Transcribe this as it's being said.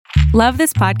Love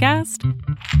this podcast?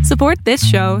 Support this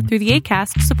show through the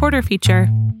Acast supporter feature.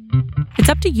 It's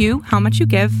up to you how much you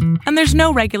give, and there's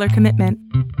no regular commitment.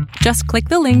 Just click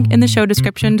the link in the show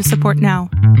description to support now.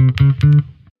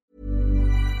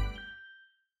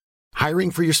 Hiring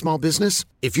for your small business?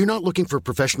 If you're not looking for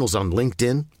professionals on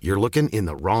LinkedIn, you're looking in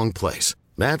the wrong place.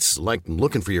 That's like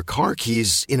looking for your car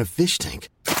keys in a fish tank.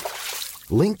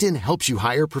 LinkedIn helps you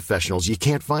hire professionals you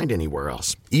can't find anywhere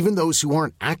else, even those who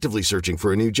aren't actively searching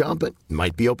for a new job but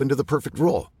might be open to the perfect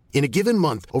role. In a given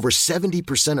month, over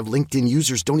 70% of LinkedIn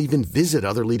users don't even visit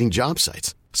other leading job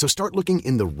sites. So start looking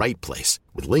in the right place.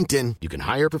 With LinkedIn, you can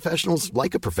hire professionals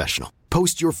like a professional.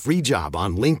 Post your free job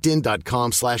on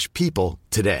linkedin.com/people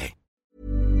today.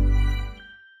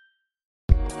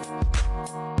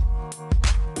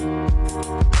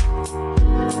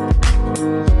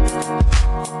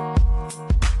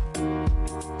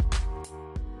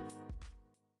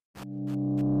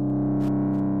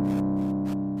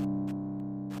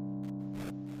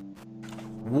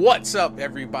 What's up,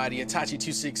 everybody?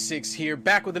 Itachi266 here,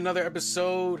 back with another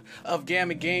episode of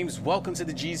Gamma Games. Welcome to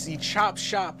the GZ Chop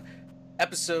Shop,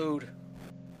 episode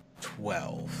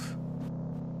 12.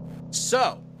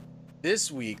 So,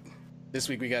 this week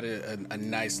we got a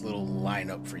nice little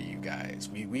lineup for you guys.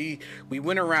 We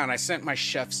went around. I sent my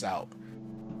chefs out,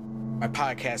 my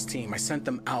podcast team. I sent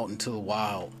them out into the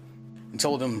wild and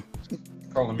told them,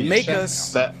 make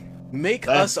us a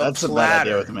That's platter. a bad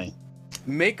idea with me.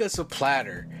 Make us a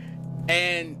platter,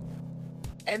 and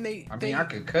they. I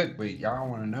could cook, but y'all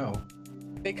want to know.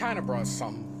 They kind of brought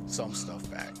some stuff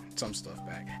back,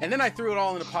 and then I threw it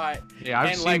all in the pot. Yeah,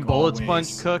 I've seen Bullet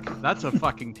Sponge cook. That's a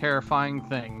fucking terrifying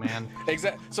thing, man.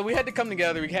 Exactly. So we had to come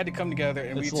together. And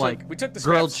it's we took the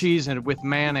grilled scraps. cheese and with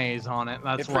mayonnaise on it.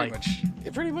 That's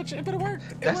It pretty much it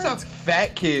worked. That sounds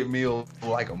fat kid meal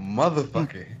like a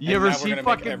motherfucker. You ever now we're see gonna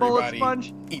fucking make Bullet everybody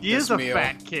Sponge? eat He is this a meal.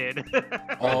 fat kid.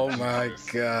 Oh my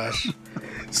gosh.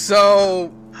 So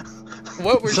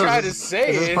what we're trying to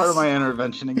say is is this part of my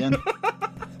intervention again?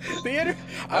 Take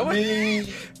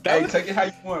it how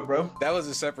you want, bro. That was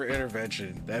a separate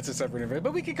intervention. That's a separate intervention.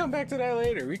 But we can come back to that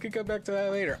later.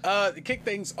 To kick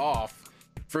things off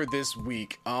for this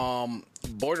week,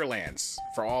 Borderlands.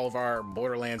 For all of our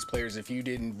Borderlands players, if you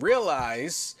didn't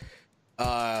realize,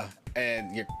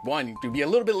 and you'd be a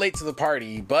little bit late to the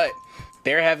party, but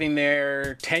they're having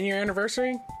their 10-year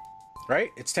anniversary, right?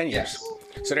 It's 10 years. Yes.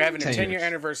 So they're having a 10-year 10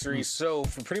 anniversary. So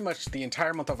for pretty much the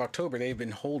entire month of October, they've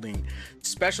been holding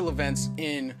special events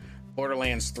in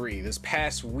Borderlands 3. This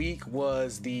past week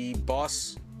was the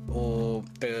boss,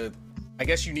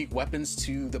 unique weapons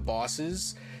to the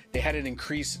bosses. They had an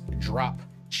increased drop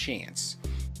chance.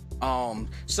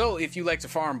 So if you like to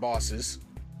farm bosses,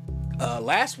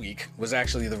 last week was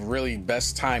actually the really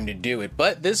best time to do it.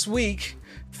 But this week,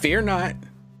 fear not,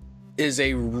 is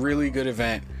a really good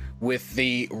event with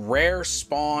the rare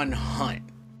spawn hunt.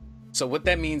 So what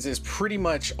that means is pretty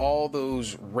much all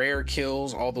those rare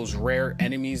kills, all those rare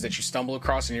enemies that you stumble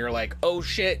across and you're like, oh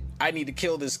shit, I need to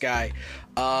kill this guy.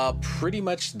 Pretty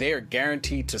much they're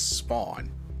guaranteed to spawn.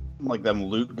 Like them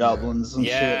loot goblins and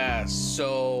shit. Yeah,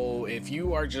 so if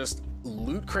you are just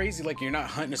loot crazy, like you're not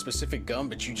hunting a specific gun,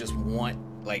 but you just want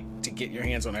like to get your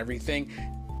hands on everything,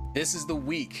 this is the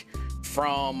week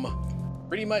from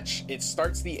pretty much it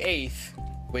starts the 8th,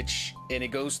 and it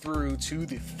goes through to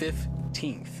the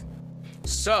 15th.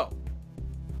 So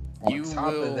you On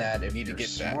top will of that, if need to you're get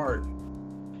smart,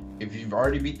 if you've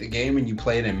already beat the game and you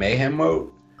play it in mayhem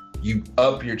mode, you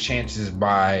up your chances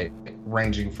by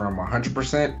ranging from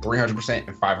 100%, 300%,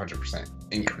 and 500%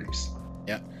 increase.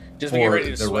 Yeah, just get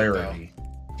ready to sweat rarity. though.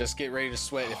 Just get ready to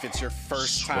sweat if it's your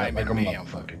first Sweat time like in a mayhem.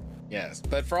 motherfucker. Yes,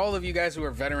 but for all of you guys who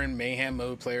are veteran mayhem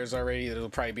mode players already, it'll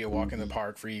probably be a walk in Mm-hmm. the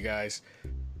park for you guys.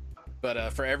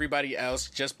 But for everybody else,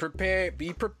 just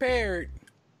be prepared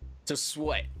to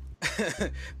sweat.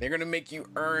 They're gonna make you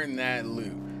earn that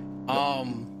loot.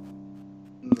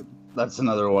 That's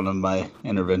another one of my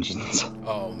interventions.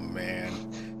 Oh man,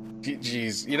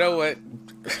 jeez. You know what?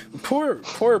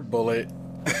 Poor Bullet.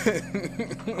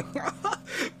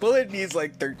 Bullet needs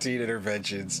like 13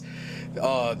 interventions.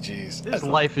 Oh jeez. His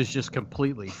life is just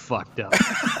completely fucked up.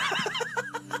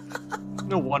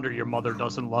 No wonder your mother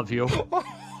doesn't love you.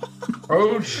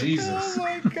 Oh Jesus! Oh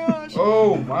my gosh.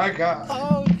 Oh my God!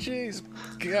 Oh jeez.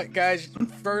 Guys,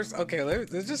 first, okay,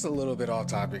 there's just a little bit off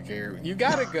topic here. You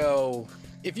gotta go,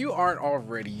 if you aren't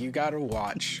already, you gotta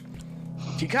watch.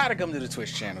 You gotta come to the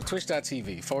Twitch channel,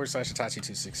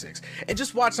 twitch.tv/Itachi266, and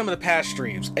just watch some of the past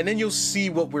streams, and then you'll see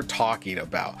what we're talking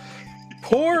about.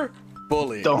 Poor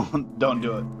Bullet. Don't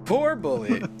do it. Poor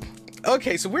Bullet.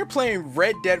 Okay, so we're playing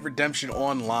Red Dead Redemption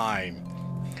Online,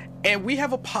 And we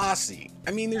have a posse.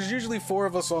 I mean, there's usually 4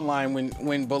 of us online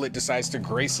when Bullet decides to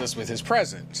grace us with his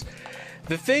presence.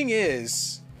 The thing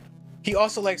is, he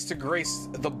also likes to grace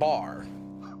the bar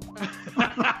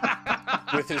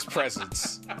with his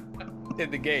presence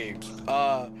in the game.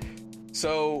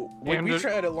 So when we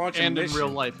try to launch a mission, and in real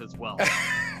life as well.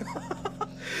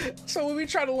 So when we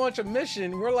try to launch a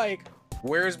mission, we're like,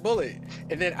 "Where's Bullet?"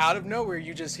 And then out of nowhere,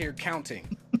 you just hear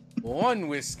counting: 1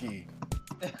 whiskey,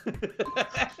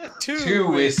 2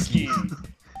 whiskey.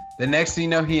 The next thing you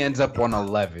know, he ends up on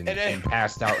 11 and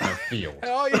passed out in a field.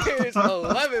 And all you hear is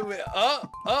 11 with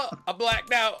I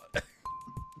blacked out.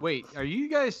 Wait, are you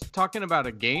guys talking about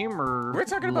a game or? We're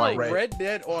talking about Red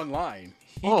Dead Online.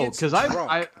 Because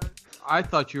I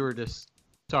thought you were just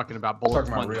talking about Bullet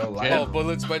Sponge. Real life. Oh,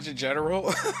 Bullet Sponge in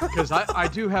general. Because I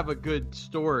do have a good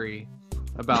story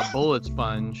about Bullet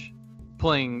Sponge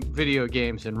playing video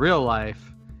games in real life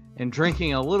and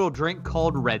drinking a little drink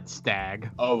called Red Stag.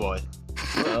 Oh boy.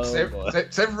 Save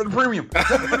it for the premium.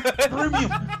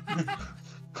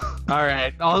 All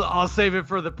right, I'll save it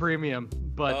for the premium.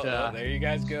 But there you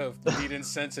guys go. You need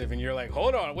incentive, and you're like,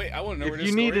 hold on, wait, I want to know where this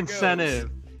if you story need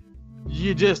incentive,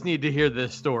 you just need to hear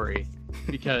this story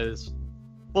because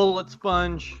Bullet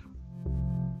Sponge,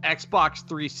 Xbox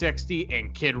 360,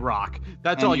 and Kid Rock.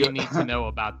 That's all you need to know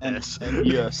about this. And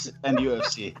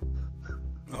UFC.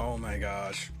 Oh my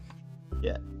gosh.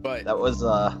 Yeah. But that was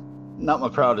not my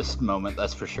proudest moment,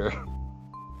 that's for sure.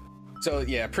 So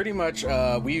yeah, pretty much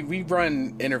we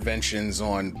run interventions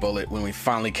on Bullet when we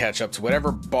finally catch up to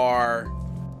whatever bar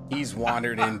he's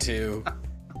wandered into,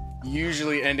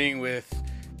 usually ending with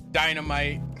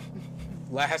dynamite,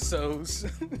 lassos.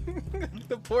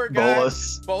 The poor guy,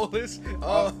 Bolus,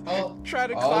 trying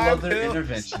to climb all other hills.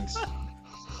 interventions.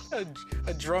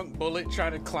 A drunk Bullet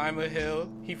trying to climb a hill.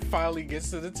 He finally gets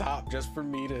to the top just for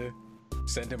me to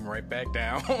send him right back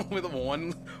down with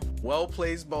one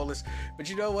well-placed Bolus. But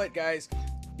you know what, guys?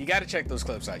 You got to check those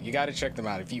clips out. You got to check them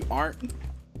out. If you aren't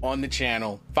on the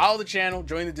channel, follow the channel,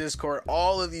 join the Discord.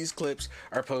 All of these clips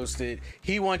are posted.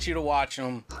 He wants you to watch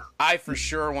them. I for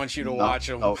sure want you to watch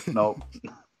them. No.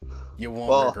 You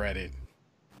won't regret it.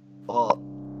 Well,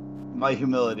 my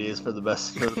humility is for the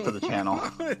best for the channel.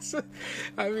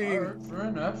 I mean, Right, fair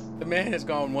enough. the man has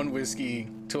gone 1 whiskey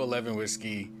to 11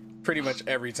 whiskey pretty much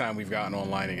every time we've gotten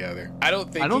online together. I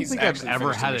don't think I've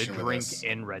ever had a drink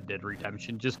in Red Dead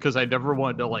Redemption just because I never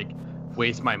wanted to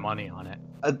waste my money on it.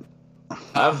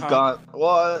 I've got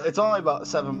it's only about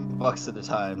 $7 at a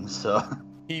time, so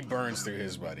He burns through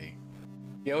his buddy.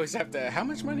 You always have to. How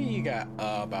much money you got?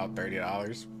 About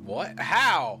 $30. What?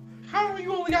 How? How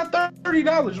you only got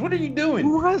 $30? What are you doing?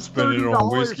 Who has Spending it on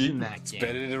whiskey? in that game?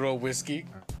 Spending it on whiskey.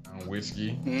 On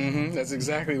whiskey. Mm-hmm. That's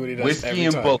exactly what he does. Whiskey every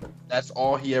and time. Bullet. That's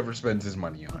all he ever spends his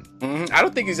money on. Mm-hmm. I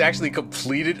don't think he's actually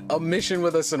completed a mission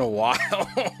with us in a while.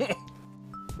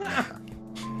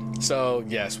 So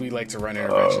yes, we like to run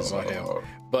interventions on him.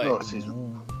 But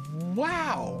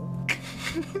wow,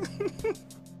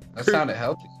 That sounded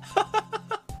healthy.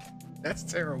 that's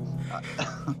terrible.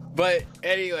 But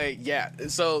anyway, yeah.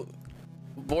 So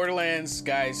Borderlands,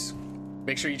 guys,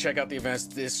 make sure you check out the events.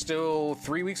 There's still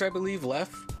 3 weeks, I believe,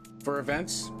 left for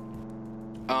events.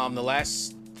 The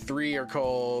last 3 are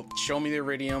called Show Me the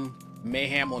Iridium,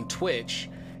 Mayhem on Twitch,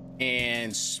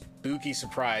 and Spooky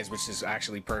Surprise, which is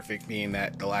actually perfect, being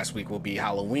that the last week will be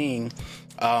Halloween.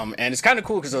 And it's kind of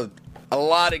cool because a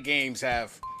lot of games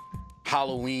have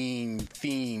Halloween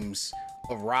themes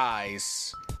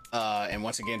arise. And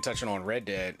once again, touching on Red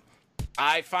Dead,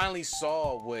 I finally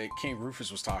saw what King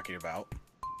Rufus was talking about.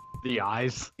 The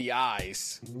eyes. The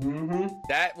eyes. Mm-hmm.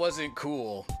 That wasn't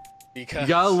cool because You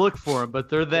gotta look for them, but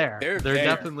they're there. They're They're there.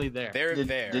 definitely there. they're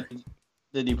there.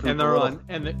 Did he prove And they're on,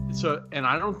 and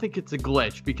I don't think it's a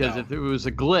glitch because No. if it was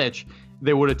a glitch,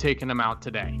 they would have taken them out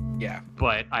today. Yeah.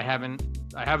 But I haven't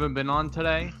been on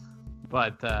today,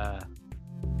 but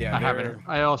Yeah.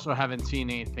 I also haven't seen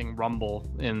anything rumble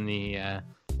in the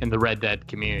Red Dead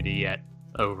community yet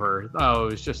over it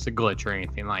was just a glitch or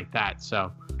anything like that.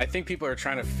 So I think people are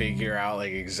trying to figure out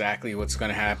exactly what's going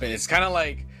to happen. It's kind of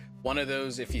like one of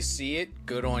those, if you see it,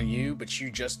 good on you, but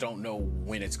you just don't know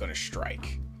when it's going to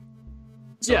strike.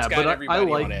 So yeah, it's got but I everybody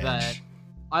like on edge. that.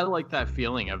 I like that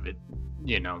feeling of it,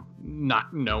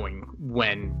 not knowing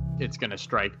when it's gonna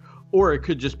strike, or it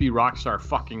could just be Rockstar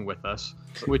fucking with us,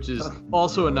 which is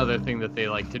also another thing that they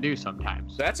like to do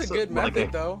sometimes. That's a good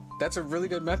method, though. That's a really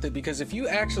good method because if you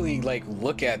actually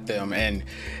look at them, and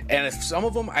if some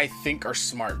of them I think are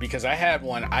smart, because I had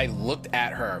one, I looked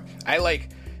at her,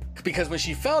 because when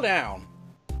she fell down,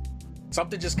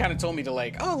 something just kind of told me to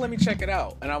let me check it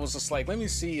out, and I was just like, let me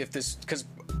see if this, because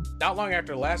not long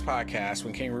after the last podcast,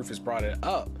 when King Rufus brought it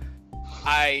up,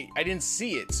 I didn't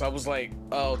see it, so I was like,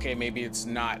 oh, okay, maybe it's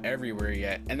not everywhere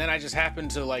yet. And then I just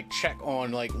happened to like check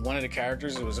on like one of the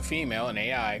characters. It was a female, an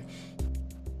AI.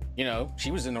 You know,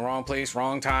 she was in the wrong place,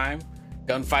 wrong time.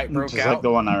 Gunfight broke Just out. like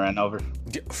the one I ran over.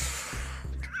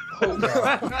 Oh,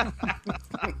 God.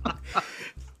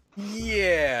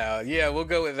 Yeah, we'll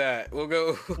go with that. We'll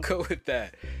go with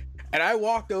that. And I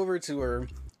walked over to her,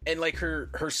 and like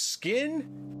her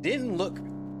skin didn't look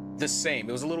the same.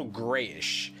 It was a little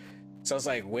grayish. So I was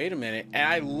like, wait a minute. And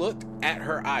I looked at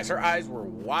her eyes. Her eyes were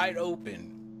wide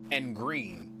open and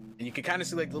green. And you could kind of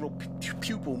see like the little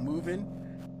pupil moving.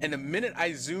 And the minute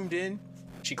I zoomed in,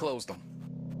 she closed them.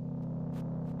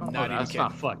 That's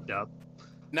not fucked up.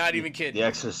 Not even kidding. The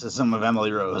Exorcism of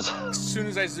Emily Rose. As soon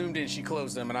as I zoomed in, she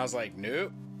closed them. And I was like,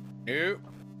 nope.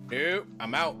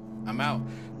 I'm out.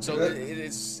 So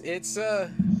it's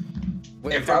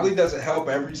It probably doesn't help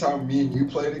every time me and you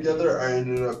play together. I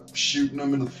ended up shooting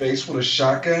him in the face with a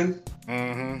shotgun.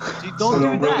 Mm-hmm. You don't So do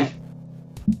really- that.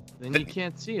 Then you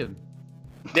can't see him.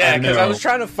 Yeah, because I know. was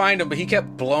trying to find him, but he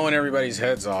kept blowing everybody's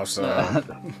heads off. So,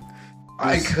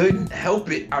 I couldn't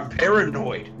help it. I'm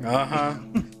paranoid.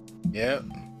 Yep.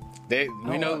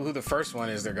 We know who the first one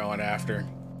is they're going after.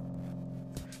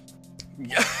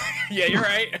 Yeah, you're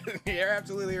right. You're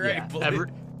absolutely right. Yeah, Bullet.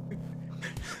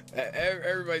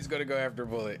 Everybody's gonna go after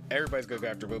Bullet. Everybody's gonna go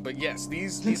after Bullet. But yes,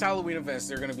 these Halloween events,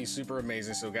 they're gonna be super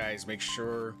amazing. So guys, make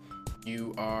sure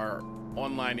you are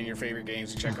online in your favorite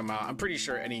games to check them out. I'm pretty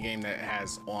sure any game that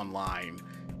has online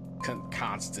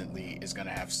constantly is gonna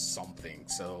have something.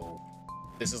 So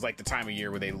this is like the time of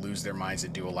year where they lose their minds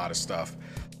and do a lot of stuff.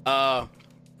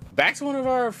 Back to one of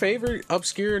our favorite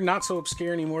obscure, not so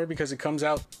obscure anymore because it comes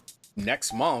out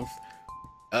next month.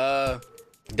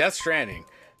 Death Stranding.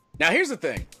 Now here's the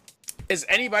thing. Is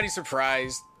anybody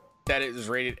surprised that it is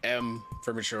rated M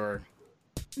for mature?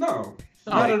 No,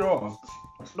 not at all.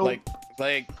 Like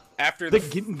after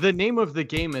The name of the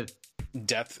game is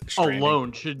Death Stranding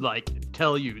alone should like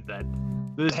tell you that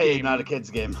this Hey, game. not a kid's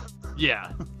game.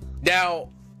 Yeah, Now,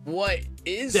 what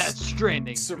is Death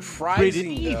Stranding. surprising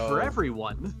Rated E though, for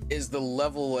everyone. is the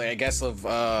level, I guess, of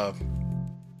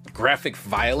graphic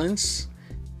violence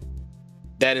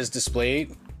that is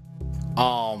displayed.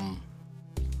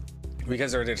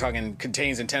 Because they're talking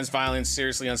contains intense violence,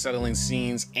 seriously unsettling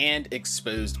scenes, and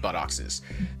exposed buttocks.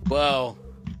 Well,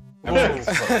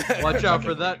 Watch out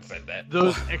for that.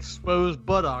 Those exposed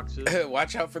buttocks.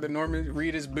 watch out for the Norman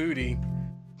Reedus booty.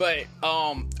 But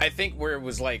I think where it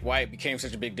was like why it became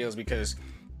such a big deal is because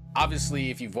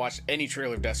obviously if you've watched any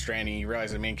trailer of Death Stranding, you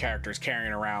realize the main character is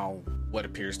carrying around what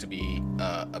appears to be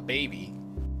a baby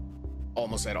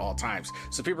almost at all times.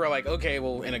 So people are like, okay,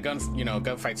 well, in a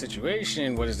gunfight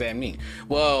situation, what does that mean?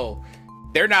 Well,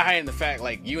 they're not hiding the fact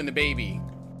like you and the baby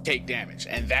take damage,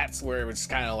 and that's where it's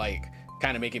kind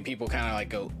of making people kind of like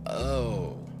go,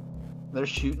 oh, They're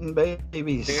shooting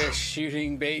babies. they're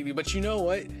shooting baby. But you know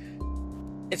what?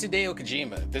 It's Hideo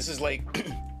Kojima. This is like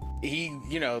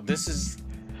this is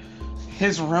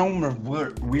His realm of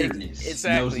weirdness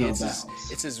exactly. knows no bounds.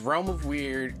 It's his realm of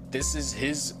weird. This is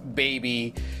his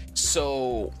baby.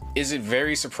 So is it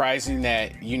very surprising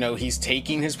that he's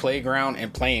taking his playground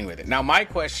and playing with it? Now my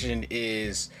question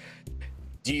is,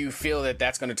 do you feel that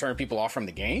that's going to turn people off from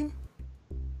the game,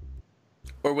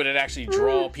 or would it actually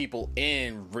draw people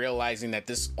in, realizing that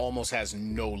this almost has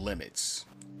no limits?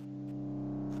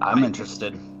 I'm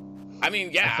interested. I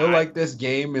mean, yeah, I feel like this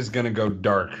game is gonna go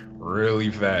dark really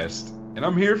fast, and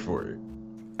I'm here for it.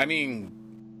 I mean,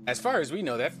 as far as we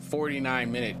know, that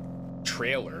 49-minute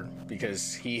trailer,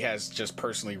 because he has just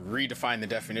personally redefined the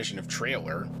definition of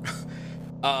trailer,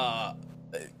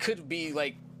 could be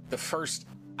like the first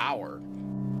hour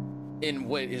in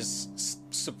what is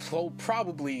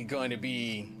probably going to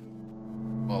be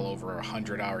well over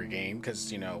 100-hour game,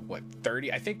 because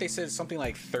 30, I think they said something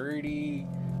like 30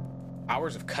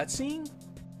 hours of cutscene.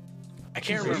 I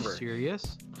can't remember.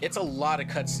 Serious? It's a lot of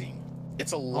cutscene.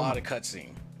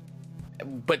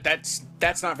 But that's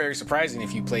not very surprising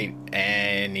if you played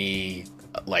any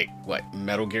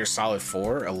Metal Gear Solid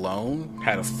 4 alone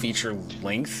had a feature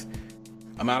length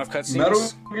amount of cutscenes. Metal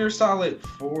Gear Solid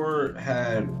 4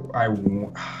 had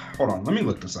hold on, let me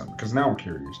look this up because now I'm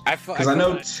curious. Because I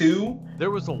know 2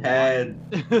 There was a lot. had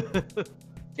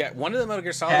Yeah, one of the Metal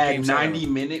Gear Solid had games 90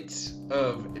 minutes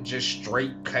of just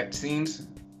straight cutscenes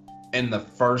in the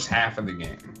first half of the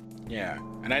game. Yeah,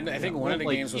 and I think one of the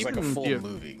like, games was like a even full the-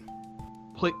 movie.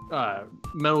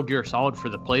 Metal Gear Solid for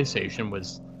the PlayStation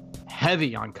was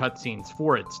heavy on cutscenes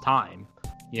for its time.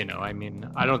 I mean,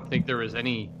 I don't think there was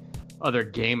any other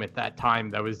game at that time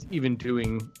that was even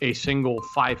doing a single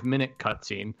 5-minute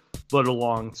cutscene, let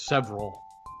alone several,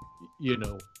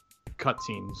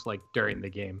 cutscenes like during the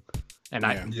game. And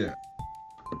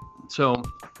So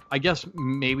I guess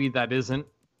maybe that isn't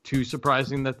too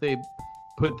surprising that they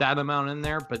put that amount in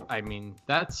there, but I mean,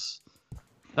 that's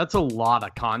a lot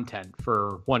of content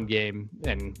for one game.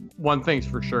 And one thing's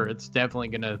for sure, it's definitely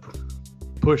going to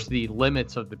push the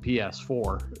limits of the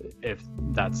PS4 if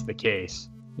that's the case,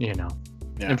 Yeah.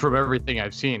 And from everything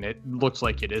I've seen, it looks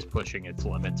like it is pushing its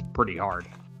limits pretty hard.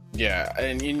 Yeah,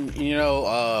 and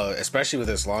especially with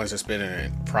as long as it's been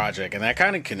in a project, and that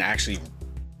kind of can actually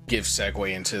give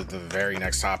segue into the very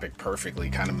next topic perfectly,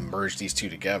 kind of merge these two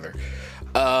together.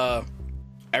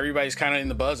 Everybody's kind of in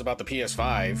the buzz about the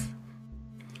PS5.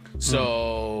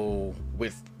 So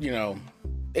with,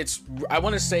 I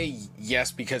want to say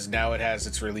yes, because now it has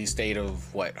its release date of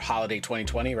holiday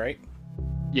 2020, right?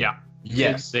 Yeah.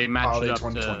 Yes. They matched holiday it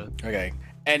up 2020. Okay.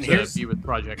 And to be with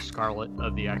Project Scarlet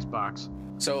of the Xbox.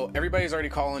 So everybody's already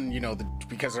calling,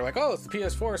 because they're like, oh, it's the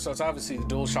PS4, so it's obviously the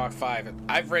DualShock 5.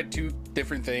 I've read two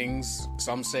different things.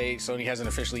 Some say Sony hasn't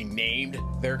officially named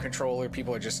their controller.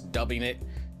 People are just dubbing it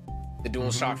the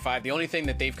DualShock 5. The only thing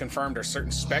that they've confirmed are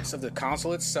certain specs of the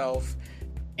console itself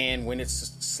and when it's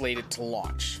slated to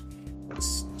launch.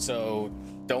 So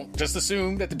don't just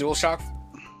assume that the DualShock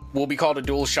will be called a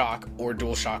DualShock or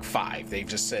DualShock 5. They've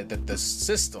just said that the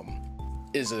system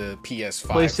is a PS5.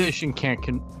 PlayStation can't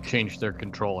change their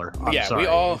controller. I'm sorry.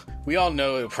 we all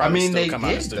know it probably still come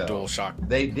out as the DualShock.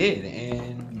 They did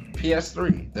in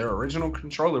PS3. Their original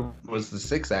controller was the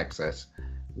 6-axis,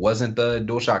 wasn't the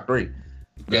DualShock 3.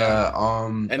 Yeah.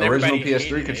 The original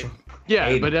PS3 controller.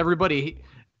 Yeah, but everybody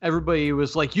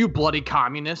was like, "You bloody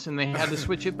communist," and they had to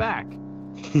switch it back.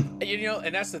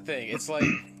 And that's the thing. It's like,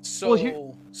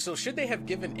 so should they have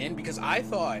given in? Because I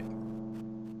thought,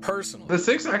 personally, the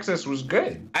 6-axis was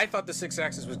good. I thought the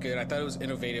 6-axis was good. I thought it was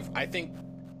innovative. I think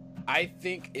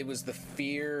it was the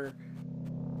fear.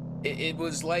 It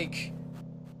was like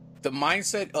the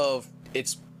mindset of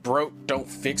it's broke, don't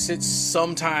fix it.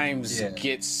 Sometimes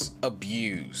gets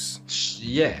abused.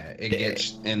 Yeah, it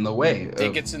gets in the way.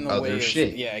 It gets in the way of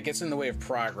shit. Yeah, it gets in the way of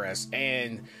progress.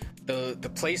 And the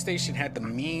PlayStation had the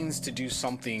means to do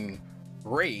something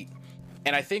great.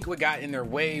 And I think what got in their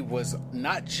way was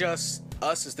not just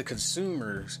us as the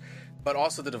consumers, but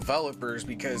also the developers,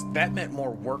 because that meant more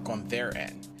work on their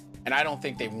end. And I don't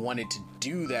think they wanted to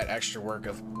do that extra work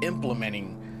of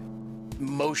implementing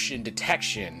motion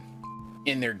detection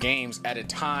in their games at a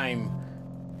time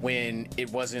when it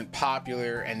wasn't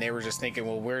popular, and they were just thinking,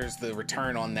 well, where's the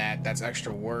return on that? That's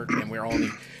extra work, and we're only...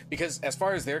 Because as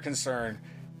far as they're concerned,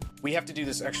 we have to do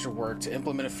this extra work to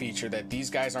implement a feature that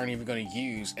these guys aren't even going to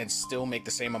use and still make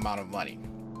the same amount of money.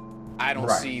 I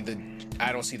don't see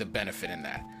the benefit in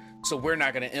that. So we're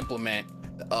not going to implement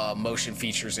motion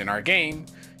features in our game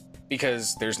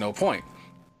because there's no point.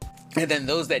 And then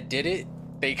those that did it,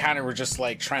 they kind of were just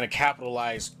like trying to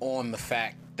capitalize on the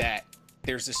fact that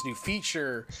there's this new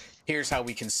feature. Here's how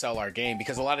we can sell our game.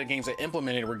 Because a lot of games that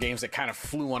implemented were games that kind of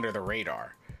flew under the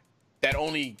radar, that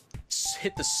only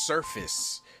hit the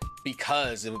surface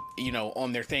because,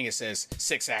 on their thing it says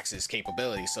 6-axis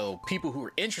capability. So people who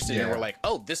were interested in it were like,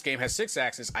 oh, this game has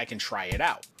 6-axis, I can try it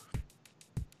out.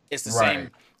 It's the same.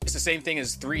 It's the same thing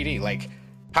as 3D. Like,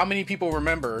 how many people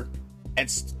remember?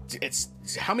 It's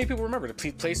how many people remember the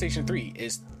PlayStation 3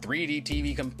 is 3D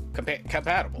TV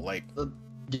compatible? Like,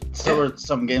 so were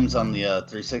some games on the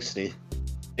 360.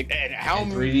 And how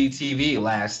 3D TV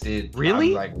lasted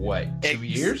really like what, 2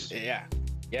 years? Yeah.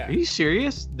 Are you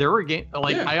serious? There were games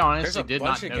like I honestly did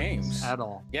not know games at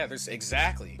all. Yeah, there's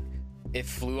exactly. It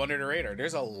flew under the radar.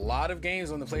 There's a lot of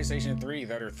games on the PlayStation 3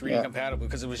 that are 3D compatible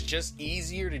because it was just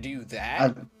easier to do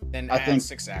that than add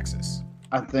 6-axis.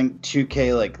 I think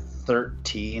 2K like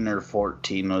 13 or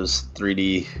 14 was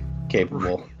 3D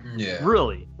capable. Yeah.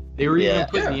 Really? They were even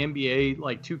putting the NBA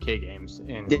like 2K games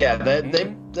in. Yeah,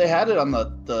 they had it on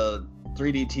the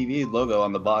 3D TV logo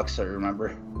on the box, I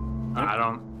remember.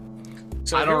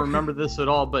 I don't remember this at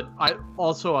all, but I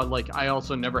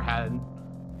also never had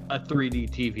a 3D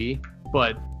TV.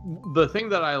 But the thing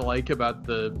that I like about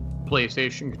the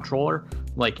PlayStation controller,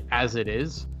 like as it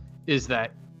is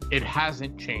that it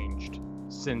hasn't changed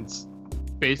since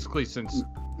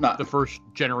the first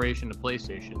generation of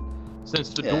PlayStation.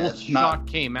 Since the DualShock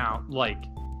came out, like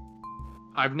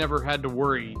I've never had to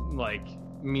worry, like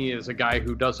me as a guy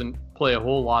who doesn't play a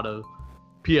whole lot of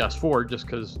PS4 just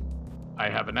because I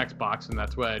have an Xbox and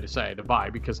that's what I decided to buy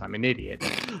because I'm an idiot.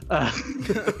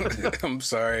 I'm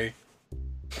sorry.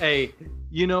 Hey,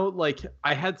 You know, like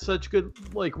I had such good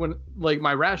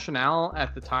my rationale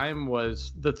at the time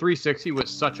was the 360 was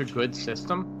such a good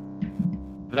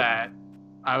system that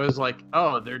I was like,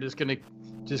 oh, they're just gonna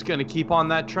keep on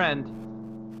that trend.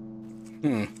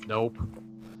 Nope.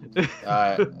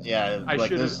 Yeah,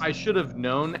 I should have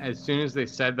known as soon as they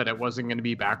said that it wasn't going to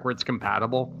be backwards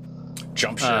compatible.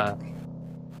 Jump ship.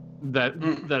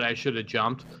 That I should have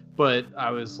jumped, but I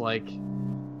was like,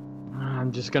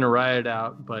 I'm just gonna ride it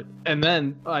out. And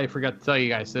then I forgot to tell you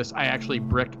guys this. I actually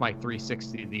bricked my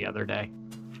 360 the other day.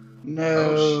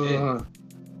 No. Oh, shit.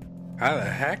 How the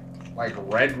heck? Like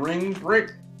red ring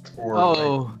brick or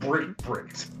like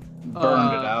bricked?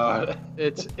 Burned it out.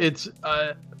 It's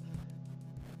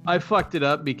I fucked it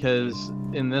up because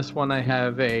in this one I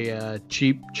have a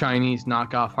cheap Chinese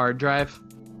knockoff hard drive,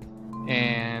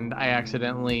 and I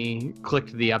accidentally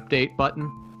clicked the update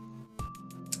button.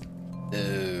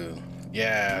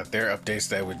 Yeah, there are updates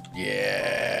that would.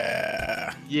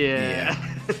 Yeah.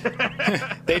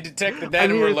 They detected that. I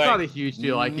mean, and were it's like, not a huge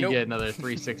deal. I can nope. get another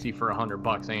 360 for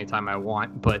 $100 anytime I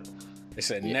want, but They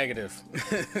said negative.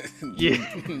 Yeah.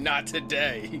 Not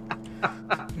today.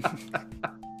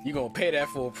 You gonna pay that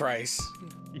full price,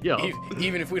 yo,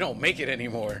 even if we don't make it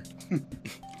anymore.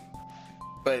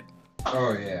 But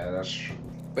Oh yeah, that's true.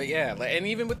 But yeah, and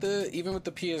even with the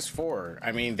PS4,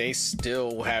 I mean, they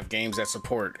still have games that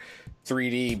support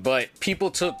 3D, but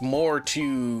people took more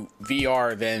to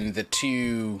VR than the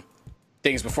two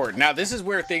things before. Now, this is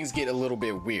where things get a little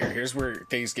bit weird. Here's where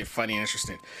things get funny and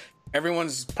interesting.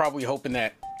 Everyone's probably hoping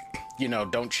that, you know,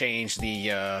 don't change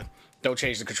the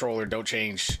controller, don't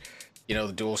change, you know,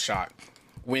 the DualShock.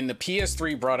 When the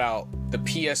PS3 brought out the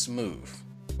PS Move,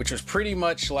 which was pretty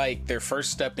much like their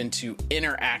first step into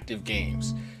interactive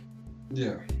games.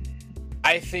 Yeah.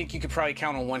 I think you could probably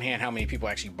count on one hand how many people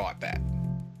actually bought that.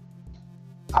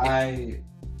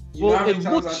 You know how it many times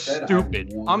looked I said I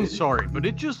stupid. I'm wanted- sorry, but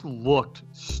it just looked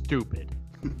stupid.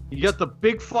 You got the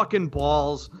big fucking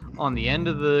balls on the end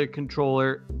of the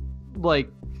controller, like.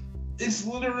 It's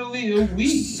literally a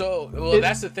Wii. So, well,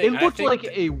 that's the thing. It looked like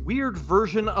a weird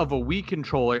version of a Wii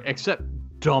controller, except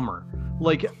dumber.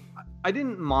 Like, I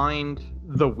didn't mind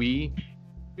the Wii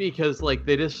because, like,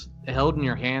 they just held in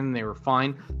your hand and they were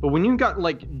fine. But when you got,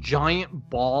 like, giant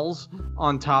balls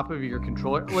on top of your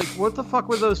controller, like, what the fuck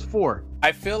were those for?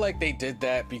 I feel like they did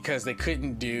that because they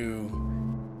couldn't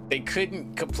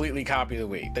completely copy the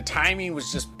Wii. The timing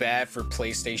was just bad for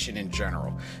PlayStation in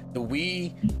general. The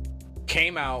Wii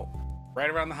came out right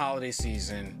around the holiday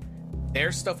season.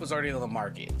 Their stuff was already on the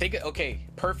market.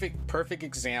 Perfect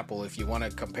example if you want to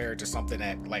compare it to something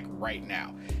that, like, right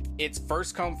now. It's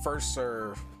first come, first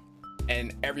serve,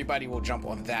 and everybody will jump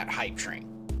on that hype train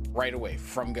right away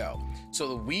from go. So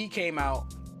the Wii came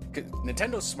out.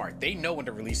 Nintendo's smart. They know when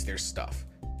to release their stuff.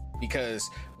 Because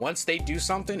once they do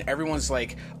something, everyone's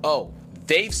like, oh,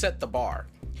 they've set the bar.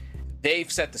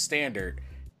 They've set the standard.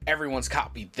 Everyone's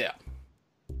copied them.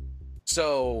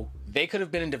 So they could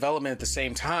have been in development at the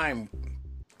same time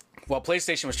while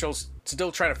PlayStation was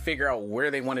still trying to figure out where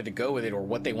they wanted to go with it or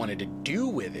what they wanted to do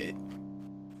with it.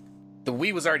 The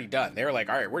Wii was already done. They were like,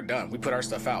 all right, we're done. We put our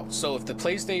stuff out. So if the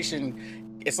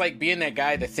PlayStation, it's like being that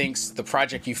guy that thinks the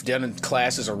project you've done in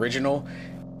class is original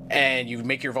and you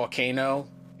make your volcano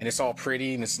and it's all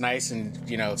pretty and it's nice and,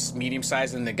 you know, it's medium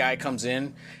sized, and the guy comes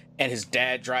in and his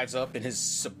dad drives up in his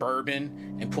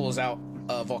Suburban and pulls out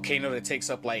a volcano that takes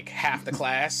up like half the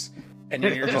class, and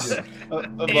then you're just a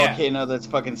volcano that's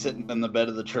fucking sitting in the bed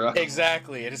of the truck.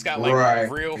 Exactly, and it's got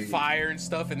like real fire and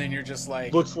stuff, and then you're just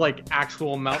like, looks like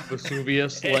actual Mount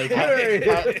Vesuvius. Like,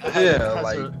 yeah,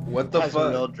 like what the Has fuck? a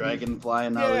real dragon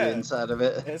flying out of the inside of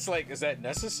it. It's like, is that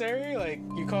necessary? Like,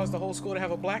 you caused the whole school to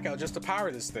have a blackout just to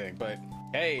power this thing, but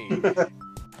hey.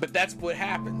 But that's what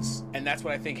happens, and that's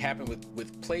what I think happened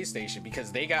with PlayStation,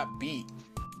 because they got beat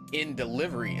in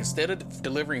delivery. Instead of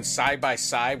delivering side by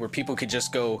side where people could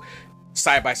just go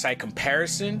side by side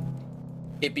comparison,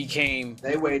 it became,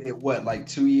 They waited what, like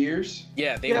 2 years?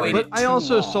 yeah, they waited but I too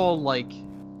also long. saw, like,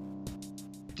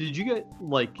 did you get,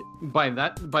 like, by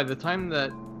the time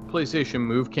that PlayStation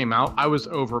Move came out, I was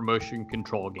over motion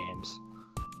control games.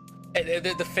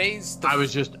 The phase. I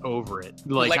was just over it.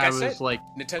 Like I was said, like,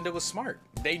 Nintendo was smart.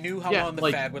 They knew how yeah, long the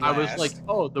like fad would I last. was like,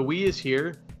 oh, the Wii is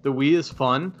here. The Wii is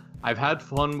fun. I've had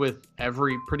fun with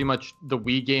pretty much the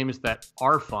Wii games that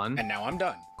are fun, and now I'm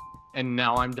done. and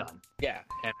now I'm done. Yeah.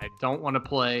 And I don't want to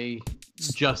play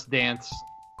Just Dance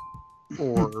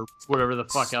or whatever the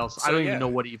fuck else. I don't even know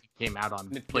what even came out on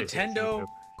PlayStation.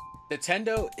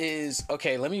 Nintendo is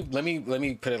okay. Let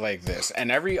me put it like this.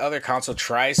 And every other console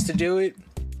tries to do it,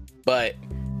 but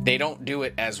they don't do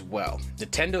it as well.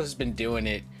 Nintendo has been doing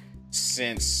it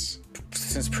since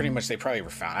pretty much they probably were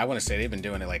found. I want to say they've been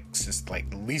doing it like since like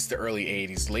at least the early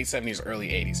 80s, late 70s, early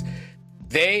 80s.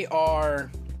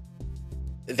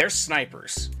 They're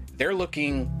snipers. They're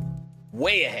looking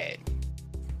way ahead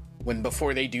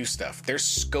before they do stuff. They're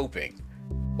scoping,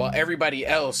 while everybody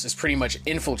else is pretty much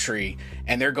infantry,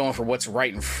 and they're going for what's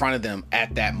right in front of them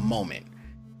at that moment.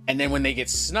 And then when they get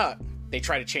snuck, they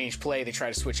try to change play. They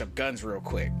try to switch up guns real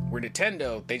quick. Where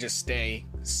Nintendo, they just stay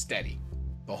steady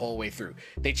the whole way through.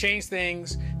 They change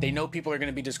things. They know people are going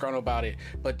to be disgruntled about it,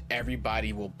 but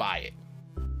everybody will buy it,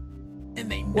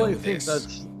 and they know I this.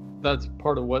 think that's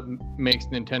part of what makes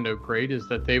Nintendo great, is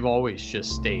that they've always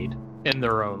just stayed in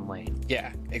their own lane.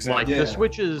 Yeah, exactly. Like the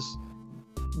Switch is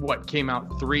what came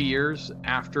out 3 years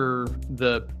after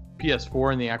the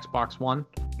PS4 and the Xbox One,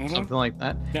 something like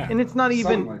that. Yeah. And it's not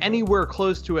even anywhere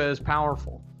close to as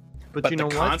powerful. But you know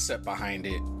the what? concept behind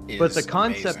it is But the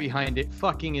concept amazing. behind it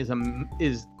fucking is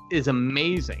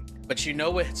amazing. But you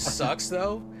know what sucks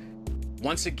though?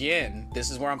 Once again,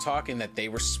 this is where I'm talking that they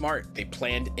were smart. They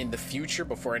planned in the future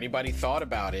before anybody thought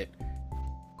about it.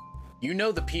 You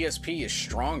know the PSP is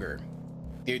stronger.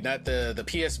 Dude, not the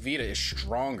PS Vita is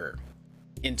stronger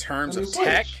in terms of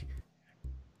tech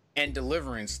and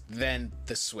deliverance than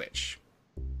the Switch.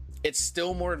 It's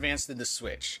still more advanced than the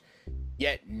Switch.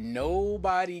 Yet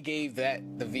nobody gave the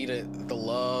Vita the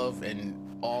love and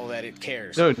all that it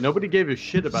cares. No, nobody gave a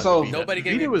shit about So- the Vita. Nobody The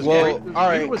gave Vita a- was Well, great. all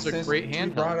right. Vita was a Since great you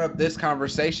handheld. brought up this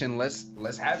conversation, let's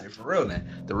have it for real then.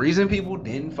 The reason people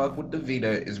didn't fuck with the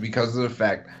Vita is because of the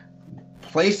fact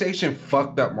PlayStation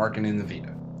fucked up marketing the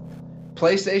Vita.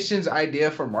 PlayStation's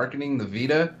idea for marketing the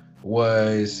Vita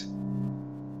was,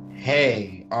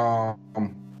 hey,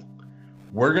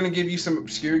 we're gonna give you some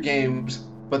obscure games,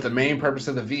 but the main purpose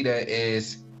of the Vita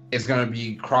is it's gonna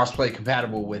be cross-play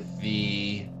compatible with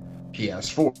the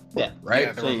PS4. Yeah. Right?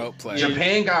 Yeah, the remote play.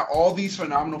 Japan got all these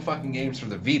phenomenal fucking games for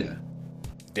the Vita.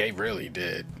 They really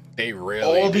did. They really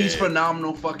All did. these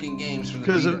phenomenal fucking games for the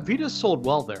Because Vita. Vita sold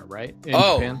well there, right? In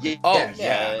Oh, Japan? Yeah, Oh, yes.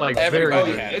 yeah. Like,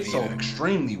 Everybody very had it a sold Vita.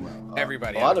 extremely well.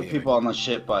 Everybody A had lot a of Vita. people on the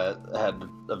ship had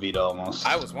a Vita almost.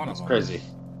 I was one of It's them. crazy.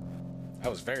 I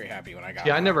was very happy when I got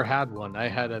Yeah, I mine. never had one. I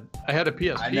had a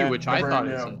PSP, which I thought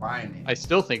ended is up buying it. I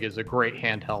still think is a great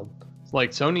handheld.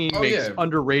 Like Sony Oh, makes yeah.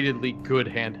 underratedly good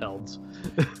handhelds.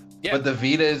 Yeah. But the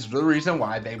Vita is the reason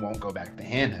why they won't go back to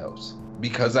handhelds,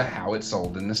 because of how it's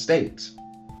sold in the States.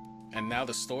 And now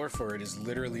the store for it is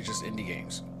literally just indie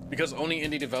games. Because only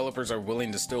indie developers are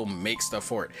willing to still make stuff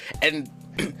for it. And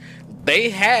they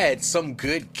had some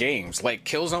good games. Like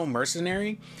Killzone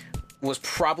Mercenary was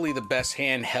probably the best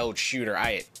handheld shooter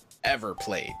I had ever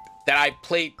played. That I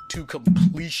played to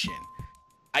completion.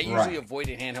 I usually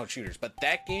avoided handheld shooters, but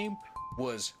that game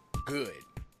was good.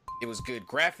 It was good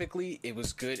graphically. It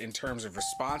was good in terms of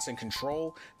response and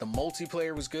control. The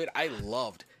multiplayer was good. I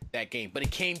loved that game, but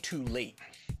it came too late.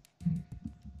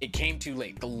 It came too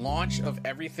late. The launch of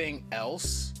everything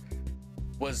else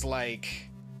was like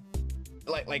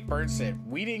Bird said,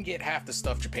 we didn't get half the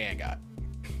stuff Japan got.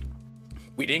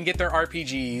 We didn't get their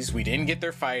RPGs. We didn't get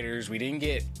their fighters. We didn't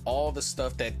get all the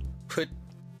stuff that put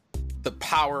the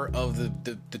power of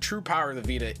the true power of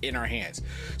the Vita in our hands.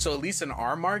 So at least in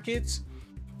our markets,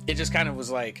 it just kind of was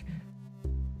like,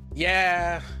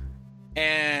 yeah,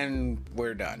 and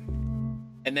we're done.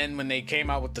 And then when they came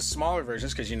out with the smaller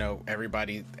versions, because you know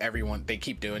everyone, they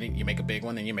keep doing it. You make a big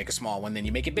one, then you make a small one, then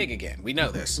you make it big again. We know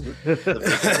this. the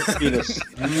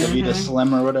Vita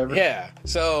Slim or whatever. Yeah.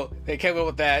 So they came up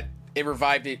with that. It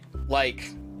revived it like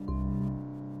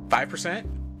 5%.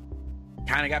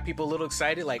 Kind of got people a little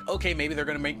excited. Like, okay, maybe they're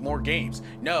gonna make more games.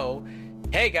 No.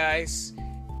 Hey guys,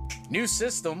 new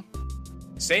system,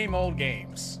 same old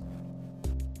games.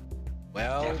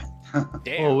 Well,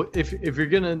 damn. Well, if you're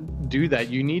gonna do that,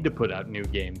 you need to put out new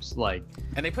games. Like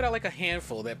And they put out like a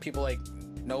handful that people like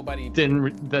nobody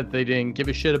that they didn't give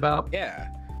a shit about. Yeah.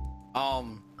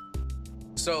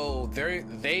 So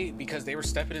they because they were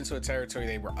stepping into a territory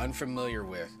they were unfamiliar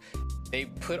with, they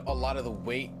put a lot of the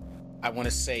weight, I want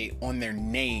to say, on their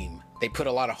name. They put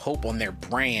a lot of hope on their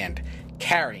brand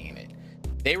carrying it.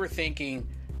 They were thinking,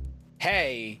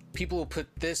 hey, people will put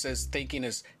this as thinking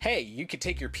as, hey, you could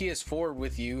take your PS4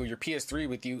 with you or your PS3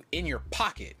 with you in your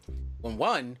pocket.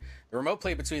 When the remote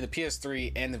play between the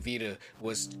PS3 and the Vita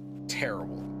was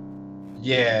terrible.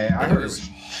 Yeah, I heard It was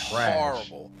trash.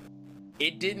 horrible.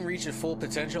 It didn't reach its full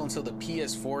potential until the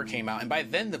PS4 came out, and by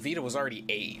then the Vita was already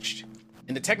aged.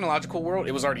 In the technological world,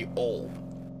 it was already old.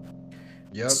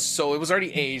 Yep. So it was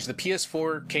already aged. The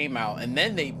PS4 came out, and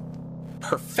then they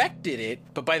perfected it,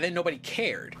 but by then nobody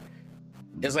cared.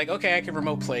 It's like, okay, I can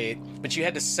remote play it, but you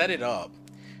had to set it up,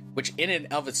 which in and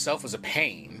of itself was a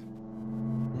pain.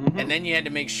 And then you had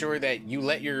to make sure that you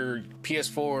let your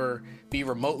PS4 be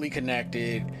remotely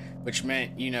connected, which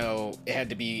meant, you know, it had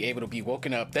to be able to be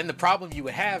woken up. Then the problem you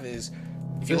would have is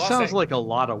if you This lost sounds that, like a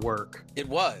lot of work. it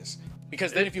was.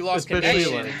 Because then if you lost Especially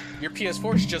connection, like- your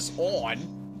PS4 is just on,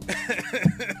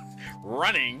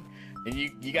 running, and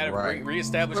you got to Right.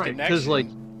 reestablish connection. Because like,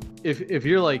 if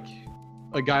you're like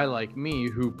a guy like me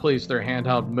who plays their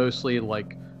handheld mostly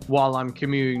like while I'm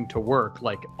commuting to work,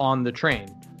 like on the train,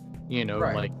 you know,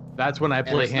 Right. like that's when I And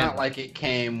play it's handheld. not like it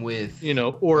came with, You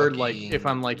know, or fucking like if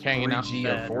I'm like hanging out in 3G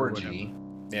bed or or 4G.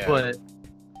 yeah. But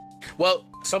Well,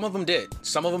 some of them did.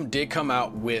 Some of them did come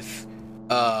out with,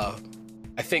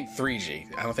 I think 3G.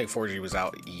 I don't think 4G was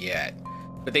out yet.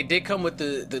 But they did come with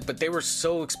but they were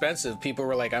so expensive. People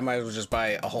were like, I might as well just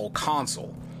buy a whole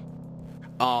console.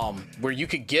 Where you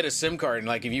could get a SIM card, and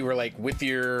like if you were like with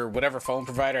your whatever phone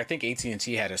provider, I think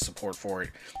AT&T had a support for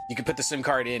it. You could put the SIM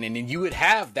card in, and then you would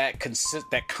have that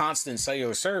constant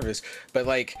cellular service. But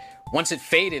like once it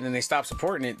faded and they stopped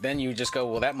supporting it, then you just go,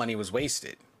 well, that money was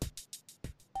wasted.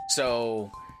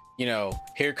 So, you know,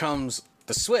 here comes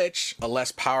the Switch, a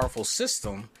less powerful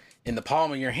system in the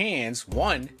palm of your hands.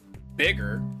 1,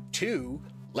 bigger. 2,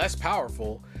 less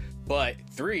powerful. But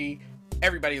 3,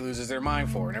 everybody loses their mind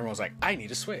for it. And everyone's like, I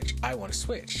need a Switch. I want a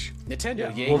Switch.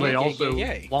 Nintendo, yay, well, yay, they yay, also yay,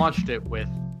 yay. launched it with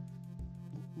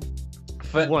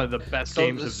one of the best So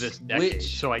games the of this decade.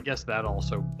 Switch- So I guess that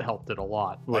also helped it a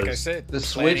lot. Like I was- said, The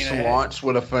planning Switch ahead. launched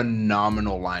with a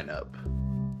phenomenal lineup.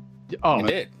 oh, It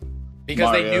did.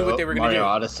 Because they knew what they were going to Mario do.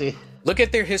 Odyssey. Look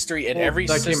at their history at well, every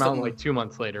that system. came out like 2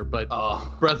 months later, but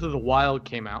Oh, Breath of the Wild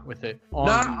came out with it on,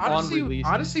 on release.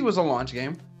 Odyssey was a launch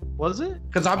game. Was it?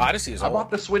 Because Odyssey is I old. bought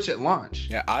the Switch at launch.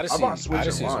 Yeah, I Odyssey. bought Switch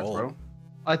Odyssey at is launch, old. bro.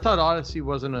 I thought Odyssey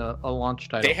wasn't a launch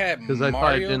title. They had because I thought it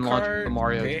Mario didn't launch with Kart. the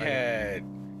Mario They title.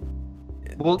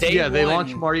 had Well, Day yeah, they one-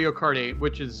 launched Mario Kart 8,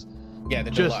 which is the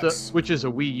just deluxe. which is a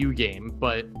Wii U game,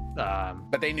 but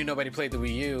But they knew nobody played the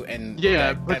Wii U, and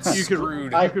yeah, that but you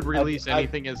screwed. could release I-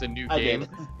 anything as a new I game did.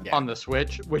 Yeah. on the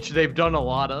Switch, which they've done a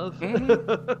lot of.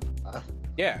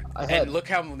 Yeah, I and had- look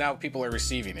how now people are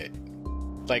receiving it.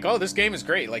 Like, oh, this game is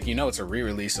great. Like, you know, it's a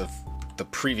re-release of the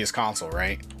previous console,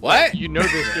 right? What? You know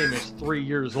this game is 3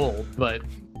 years old, but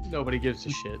nobody gives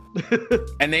a shit.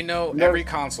 And they know There's- every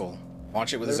console.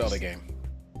 Launch it with a there's- Zelda game.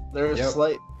 there's Yep.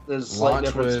 there's a slight Launch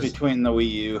difference was- between the Wii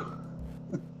U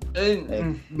And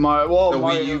and the Mario.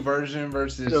 Wii U version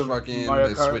versus the fucking Mario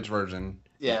the Kart. Switch version.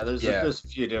 Yeah, there's Yeah. there's a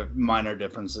few minor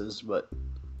differences, but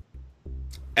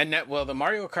And that, well, the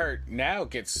Mario Kart now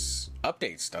gets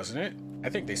updates, doesn't it? I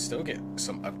think they still get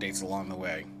some updates along the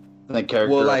way. the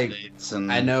character Well, like, updates and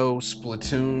I know the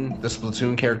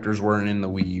Splatoon characters weren't in the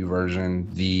Wii U version.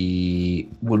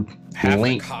 Half the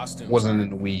Link costumes wasn't are- in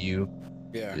the Wii U.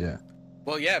 Yeah. Yeah.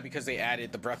 Well, yeah, because they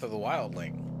added the Breath of the Wild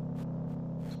link.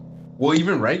 Well,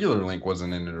 even regular Link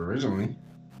wasn't in it originally.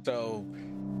 So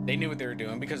they knew what they were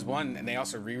doing because one, and they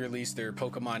also re-released their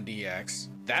Pokemon DX.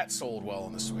 That sold well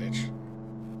on the Switch.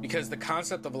 Because the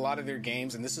concept of a lot of their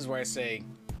games, and this is where I say,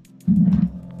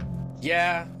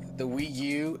 yeah, the Wii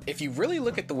U, if you really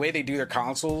look at the way they do their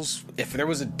consoles, if there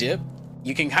was a dip,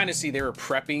 you can kind of see they were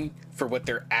prepping for what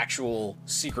their actual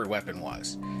secret weapon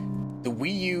was. The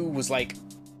Wii U was like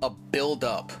a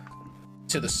build-up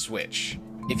to the Switch.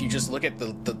 If you just look at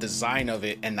the design of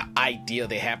it and the idea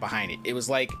they had behind it, it was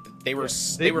like they were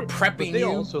prepping but they you,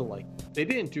 also they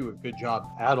didn't do a good job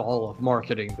at all of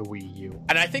marketing the Wii U.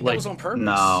 and I think that like, was on purpose.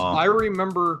 no. I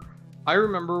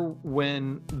remember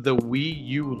when the Wii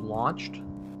U launched,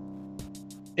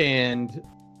 and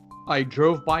I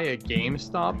drove by a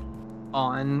GameStop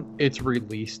on its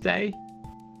release day,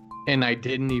 and I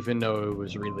didn't even know it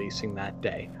was releasing that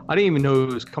day. I didn't even know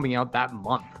it was coming out that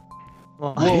month.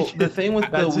 Well, Like, the thing with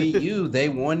the That's it. Wii U, they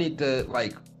wanted to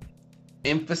like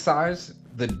emphasize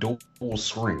the dual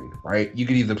screen, right? You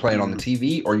could either play it on the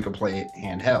TV or you could play it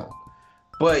handheld.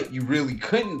 But you really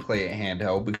couldn't play it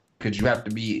handheld because you have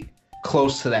to be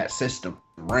close to that system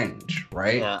range,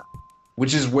 right? Yeah.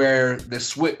 Which is where the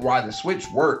Switch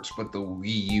works, but the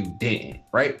Wii U didn't,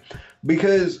 right?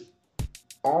 Because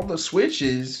all the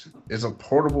Switches is a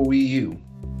portable Wii U.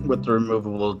 With the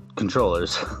removable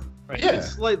controllers. right, yeah. it's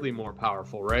slightly more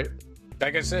powerful, right?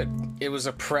 Like I said, it was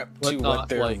a prep But to not what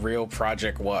their like- real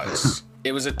project was.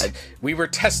 It was we were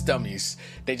test dummies.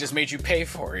 They just made you pay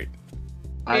for it.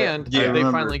 And yeah, I they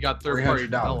remember finally got third-party $300.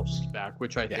 developers back,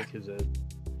 which I Yeah. think is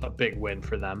a big win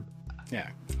for them. Yeah.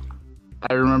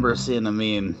 I remember seeing a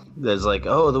meme that's like,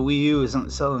 "Oh, the Wii U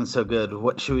isn't selling so good.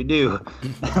 What should we do?"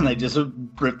 And they just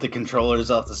rip the controllers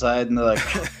off the side, and they're like,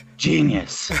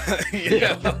 "Genius."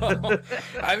 Yeah.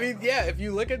 I mean, yeah, if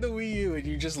you look at the Wii U and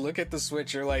you just look at the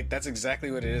Switch, you're like, that's exactly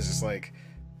what it is. It's like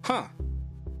huh,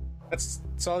 that's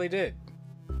all they did.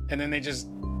 And then they just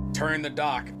turned the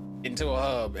dock into a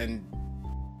hub, and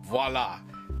voila.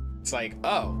 It's like,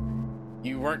 oh,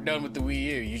 you weren't done with the Wii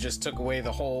U. You just took away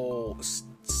the whole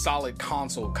solid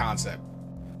console concept.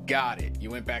 Got it. You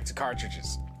went back to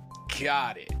cartridges.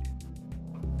 Got it.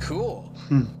 Cool.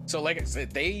 So like I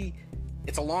said,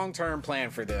 it's a long-term plan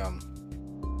for them,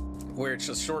 where it's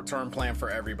a short-term plan for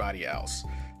everybody else.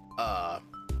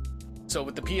 So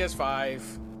with the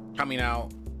PS5 coming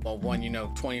out, well,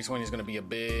 2020 is going to be a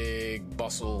big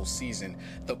bustle season.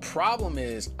 The problem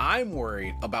is I'm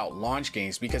worried about launch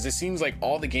games, because it seems like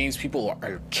all the games people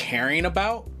are caring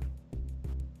about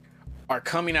are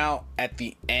coming out at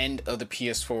the end of the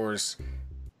PS4's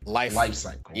life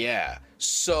cycle. Yeah.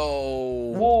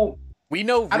 So Well, we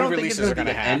know I don't think it's re-releases are going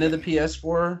to going be to the end of the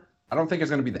PS4. I don't think it's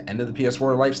going to be the end of the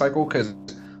PS4 life cycle, because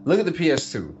look at the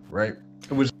PS2, right?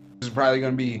 It was probably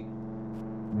going to be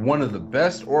one of the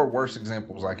best or worst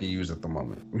examples I could use at the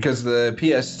moment, because the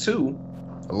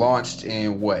PS2 launched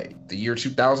in what, the year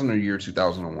 2000 or year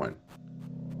 2001?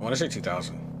 I want to say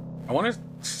 2000. I want to.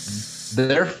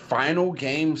 Their final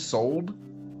game sold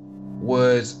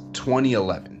was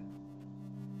 2011.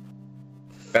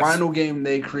 Final game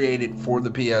they created for the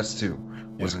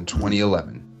PS2 was in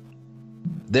 2011.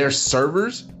 Their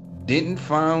servers didn't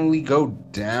finally go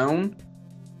down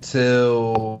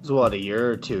till... It was what, a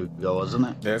year or two ago, wasn't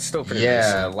it? That's still pretty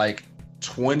Yeah, like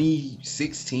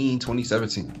 2016,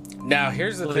 2017. Now,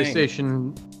 here's the thing.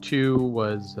 PlayStation 2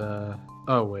 was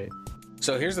oh wait.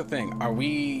 So here's the thing. Are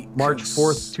we... March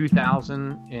 4th,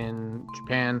 2000 in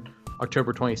Japan,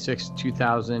 October 26th,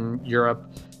 2000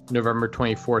 Europe, November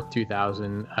 24th,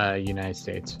 2000 United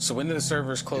States. So when do the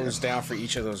servers close down for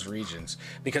each of those regions?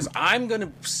 Because I'm going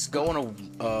to go on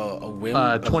a whim.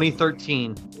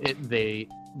 2013,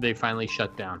 they finally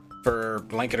shut down. For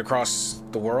blanket across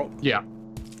the world? Yeah.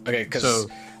 Okay, because so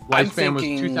I'm lifespan was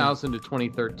thinking... 2000 to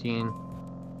 2013.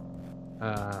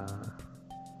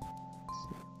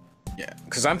 Yeah,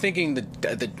 because I'm thinking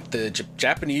the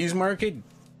Japanese market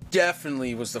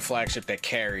definitely was the flagship that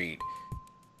carried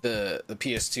the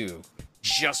PS2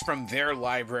 just from their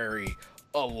library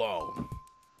alone.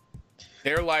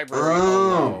 Their library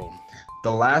alone.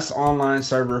 The last online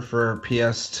server for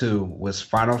PS2 was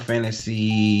Final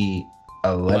Fantasy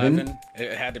 11.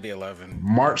 It had to be 11.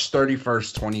 March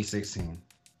 31st, 2016.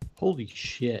 Holy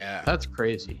shit. Yeah. That's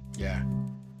crazy. Yeah.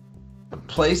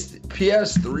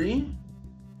 PS3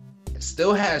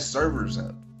 still has servers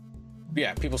up.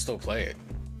 Yeah, people still play it.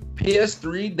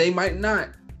 PS3, they might not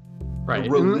Right.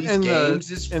 release and games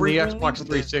the, as and the frequently, Xbox but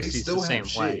 360 is still the same have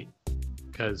shit. way.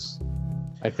 Because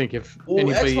I think if Well,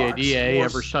 anybody Xbox at EA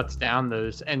was- ever shuts down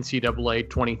those NCAA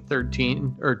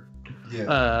 2013 or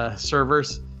Yeah.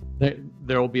 servers,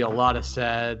 there will be a lot of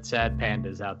sad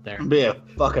pandas out there. It'd be a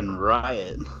fucking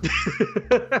riot.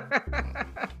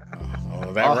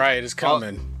 Oh, that riot is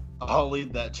coming. I'll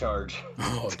lead that charge.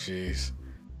 Oh, jeez.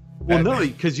 Well, no,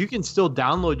 because you can still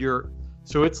download your.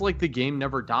 So it's like the game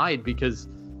never died, because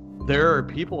there are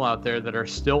people out there that are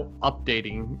still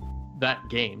updating that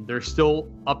game. They're still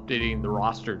updating the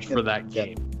rosters for that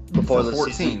game Before the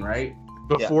 14, season. right?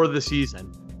 before the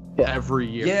season Yeah. every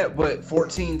year. Yeah, but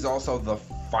 14 is also the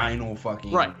final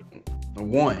fucking Right.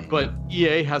 one. But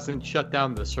EA hasn't shut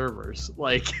down the servers.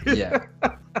 Like, yeah,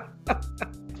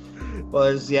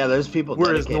 Well, there's people.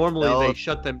 whereas dedicated. normally They'll- they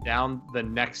shut them down the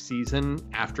next season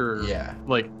after, yeah.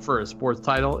 like for a sports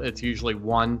title, it's usually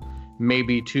 1,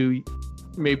 maybe 2.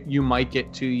 Maybe you might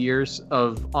get 2 years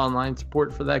of online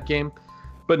support for that game,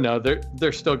 but no,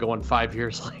 they're still going 5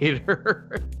 years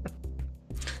later.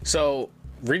 So,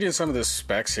 reading some of the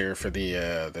specs here for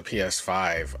the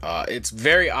PS5, it's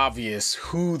very obvious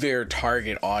who their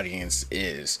target audience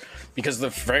is, because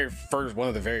one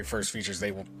of the very first features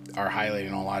they are highlighting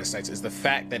on a lot of sites is the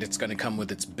fact that it's going to come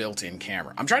with its built-in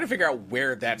camera. I'm trying to figure out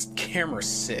where that camera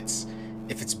sits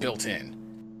if it's built in.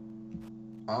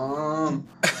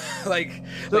 like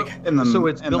in the, so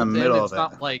it's in built the in. middle It's of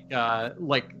not it.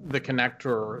 like the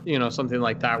connector, something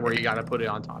like that, where you got to put it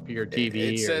on top of your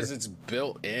TV. it says it's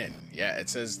built in. Yeah, it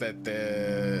says that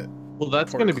the well,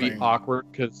 that's port going to be claim- awkward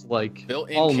because like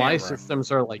Built-in all my camera.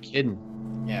 systems are like hidden.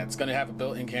 Yeah, it's gonna have a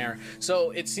built-in camera.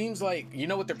 So it seems like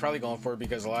what they're probably going for,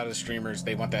 because a lot of the streamers,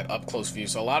 they want that up close view.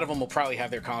 So a lot of them will probably have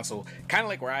their console kind of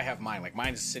like where I have mine. Like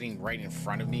mine is sitting right in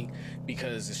front of me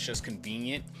because it's just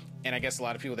convenient. And I guess a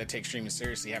lot of people that take streaming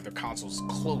seriously have their consoles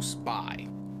close by.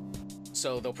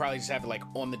 So they'll probably just have it like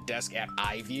on the desk at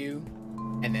eye view,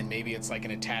 and then maybe it's like an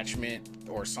attachment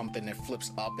or something that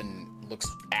flips up and looks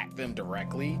at them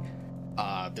directly.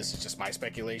 This is just my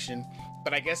speculation,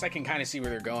 but I guess I can kind of see where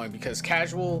they're going, because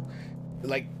casual,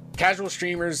 like casual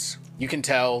streamers, you can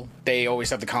tell they always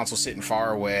have the console sitting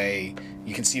far away.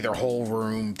 You can see their whole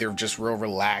room. They're just real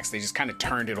relaxed. They just kind of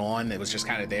turned it on. It was just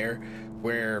kind of there.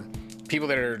 Where people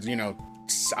that are, you know,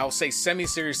 I'll say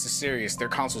semi-serious to serious, their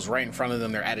console's right in front of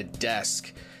them. They're at a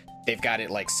desk. They've got it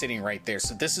like sitting right there.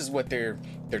 So this is what they're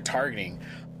targeting.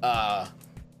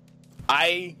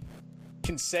 I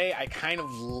can say I kind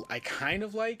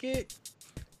of like it,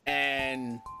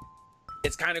 and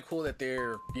it's kind of cool that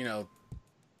they're, you know,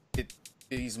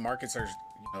 these markets are,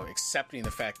 you know, accepting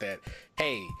the fact that,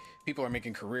 hey, people are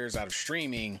making careers out of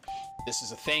streaming. This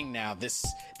is a thing now. This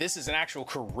is an actual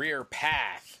career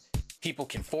path people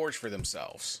can forge for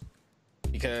themselves.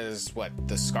 Because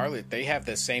the Scarlett, they have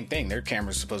the same thing. Their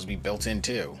camera's supposed to be built in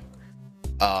too.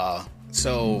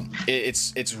 So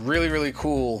it's really, really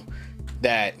cool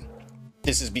that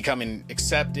this is becoming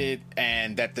accepted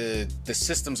and that the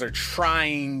systems are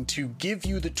trying to give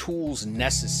you the tools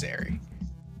necessary.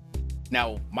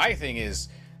 Now, my thing is,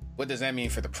 what does that mean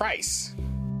for the price?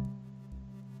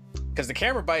 Because the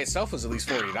camera by itself was at least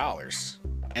 $40,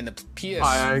 and the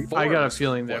PS4 I got a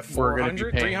feeling that we're going to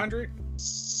be paying $300.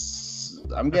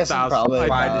 I'm guessing probably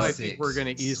I think we're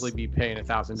going to easily be paying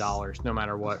 $1,000 no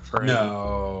matter what. For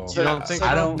No, you don't think?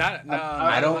 I don't.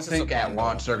 I don't think at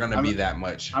launch they're going to be that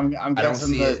much. I'm I don't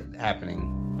guessing see it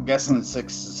happening. I'm guessing the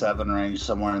 6 to 7 range,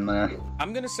 somewhere in there.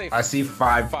 I'm gonna say I see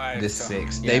 5 to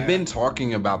 6. Yeah. They've been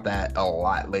talking about that a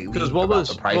lot lately. Because what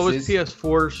was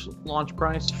PS4's launch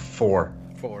price? 4.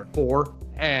 4,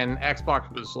 and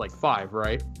Xbox was like 5,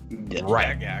 right? Yeah.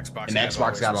 Right. Yeah, Xbox. And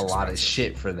Xbox got a lot of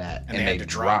shit for that, and they had to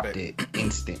drop dropped it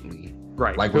instantly.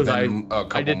 Right. Like because within a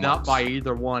couple I did not months. buy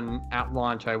either one at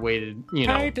launch. I waited,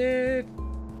 I did.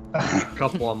 a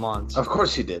couple of months. Of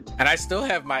course you did. And I still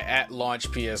have my at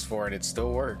launch PS4, and it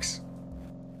still works.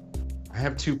 I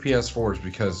have 2 PS4s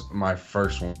because my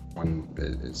first one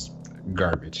is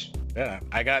garbage. Yeah,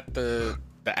 I got the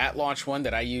at launch one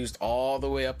that I used all the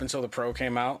way up until the Pro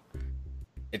came out.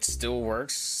 It still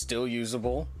works, still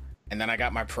usable. And then I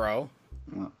got my Pro.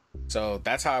 So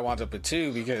that's how I wound up with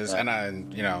 2 because, and I,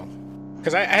 you know,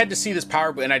 because I had to see this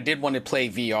power, and I did want to play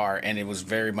VR, and it was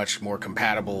very much more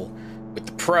compatible with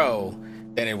the Pro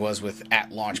than it was with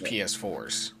at launch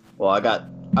PS4s. Well, I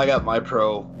got my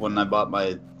Pro when I bought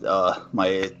my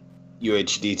my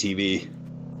UHD TV.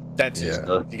 That's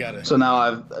Yeah. you gotta. So now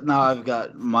I've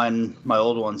got my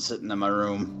old one sitting in my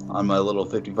room on my little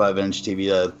 55-inch TV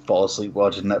to fall asleep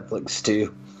watching Netflix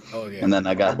too. Oh yeah. And then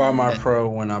I I got bought my Pro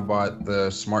when I bought the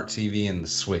smart TV and the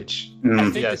Switch. I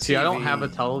think Yeah, the see, I don't TV have a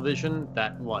television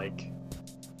that like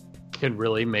can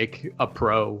really make a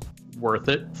Pro worth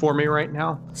it for me right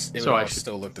now. It So would I all should.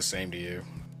 still look the same to you.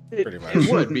 It, pretty much. it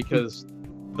would because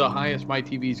the highest my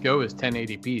TVs go is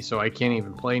 1080p, so I can't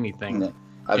even play anything in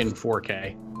I've,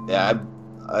 4K. yeah,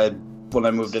 I when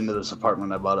I moved into this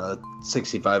apartment, I bought a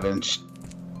 65-inch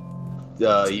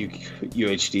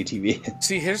UHD TV.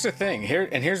 See, here's the thing.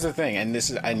 Here's the thing. And this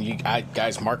is, and you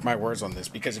guys mark my words on this,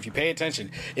 because if you pay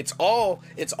attention, it's all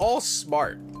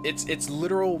smart. It's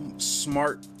literal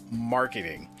smart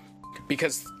marketing,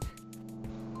 because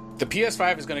the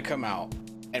PS5 is going to come out,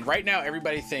 and right now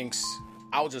everybody thinks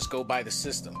I'll just go buy the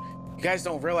system. You guys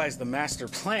don't realize the master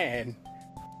plan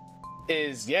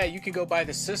is, yeah, you can go buy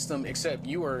the system, except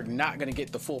you are not going to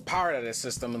get the full power out of the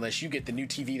system unless you get the new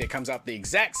TV that comes out the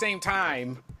exact same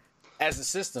time as the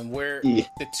system, where Yeah.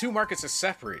 the two markets are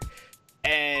separate.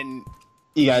 And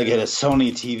You gotta get a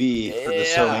Sony TV for the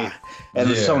Yeah. Sony and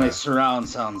the Yeah. Sony surround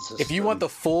sound system. if you want the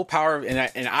full power,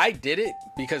 and I did it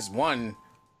because, one,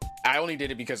 I only did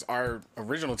it because our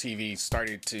original TV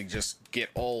started to just get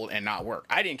old and not work.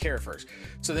 I didn't care at first.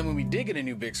 So then when we did get a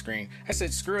new big screen, I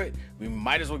said, screw it. We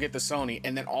might as well get the Sony.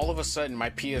 And then all of a sudden, my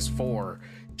PS4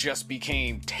 just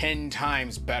became 10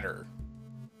 times better.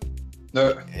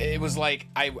 It was like,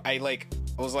 I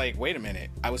was like, wait a minute.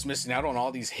 I was missing out on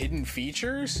all these hidden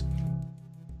features.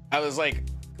 I was like,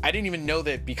 I didn't even know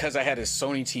that because I had a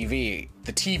Sony TV,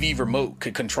 the TV remote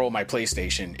could control my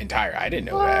PlayStation entire. I didn't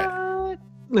know that.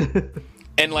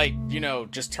 And like, you know,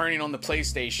 just turning on the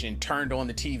PlayStation, turned on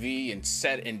the TV and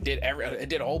set and did it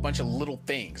did a whole bunch of little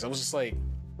things. I was just like,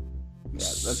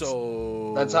 that's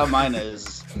how mine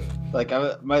is. Like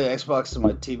my Xbox and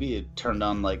my TV had turned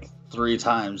on like 3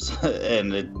 times,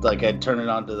 and it like I'd turn it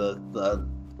on to the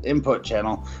input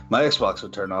channel. My Xbox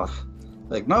would turn off.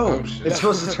 Like, no, Oh, shit. it's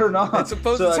supposed to turn on. It's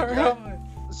supposed to turn on.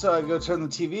 So I go turn the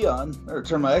TV on, or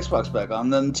turn my Xbox back on,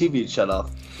 then the TV shut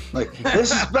off. Like,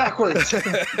 this is backwards.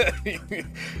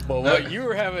 Well, while you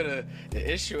were having an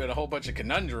issue and a whole bunch of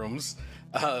conundrums,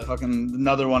 Fucking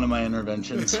another one of my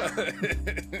interventions.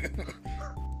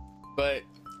 but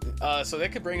So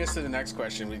that could bring us to the next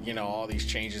question with, you know, all these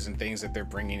changes and things that they're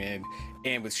bringing in,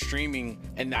 and with streaming.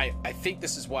 And I think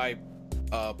this is why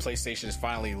PlayStation is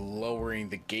finally lowering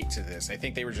the gate to this. I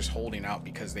think they were just holding out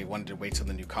because they wanted to wait till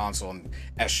the new console. And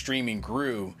as streaming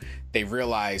grew, they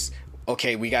realized,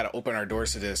 okay, we got to open our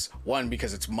doors to this. One,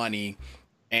 because it's money,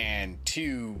 and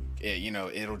two, you know,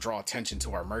 it'll draw attention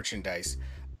to our merchandise.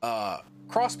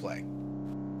 Crossplay.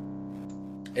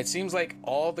 It seems like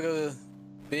all the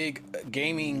big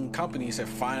gaming companies have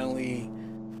finally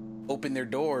opened their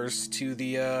doors to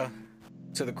the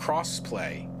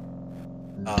crossplay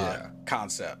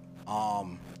concept.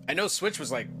 I know Switch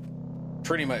was like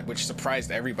pretty much, which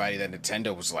surprised everybody, that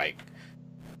Nintendo was like,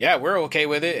 yeah, we're okay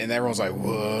with it, and everyone's like,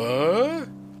 what?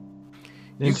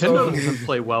 Nintendo doesn't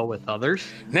play well with others.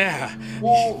 Yeah.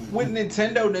 Well, with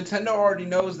Nintendo already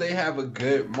knows they have a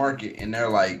good market, and they're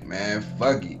like, man,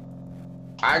 fuck it,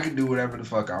 I can do whatever the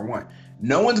fuck I want.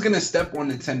 No one's gonna step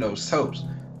on Nintendo's toes.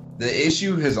 The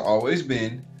issue has always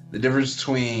been the difference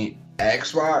between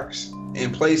Xbox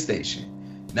and PlayStation.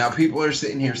 Now people are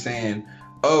sitting here saying,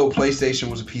 oh,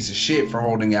 PlayStation was a piece of shit for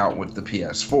holding out with the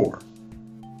PS4.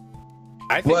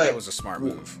 I think that was a smart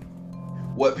move.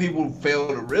 What people fail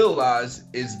to realize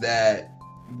is that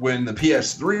when the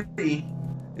PS3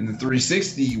 and the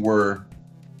 360 were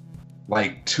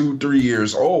like 2-3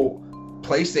 years old,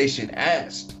 PlayStation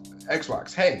asked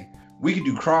Xbox, hey, we can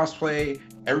do crossplay.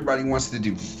 Everybody wants to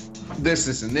do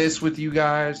this, and this with you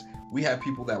guys. We have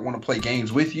people that want to play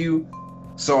games with you,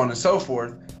 so on and so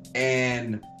forth.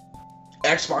 And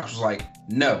Xbox was like,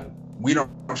 no, we don't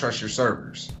trust your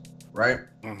servers, right?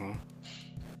 Mm-hmm.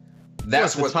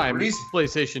 That's what what the time. the reason.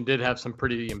 PlayStation did have some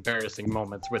pretty embarrassing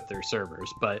moments with their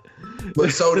servers, but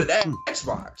so did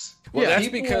Xbox. Well, Yeah, that's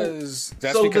people- because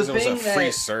so it was the a thing free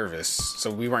that- service,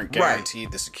 so we weren't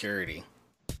guaranteed the security.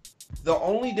 The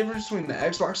only difference between the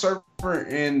Xbox server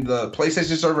and the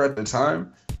PlayStation server at the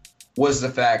time was the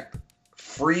fact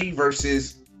free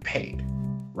versus paid,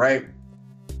 right?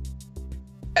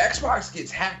 Xbox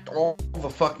gets hacked all the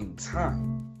fucking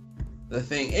time. The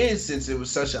thing is, since it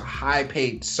was such a high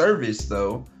paid service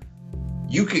though,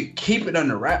 you could keep it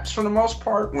under wraps for the most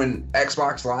part when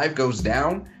Xbox Live goes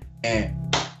down, and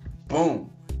boom,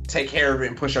 take care of it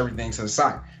and push everything to the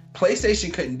side.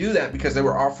 PlayStation couldn't do that because they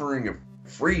were offering a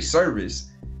free service,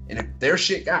 and if their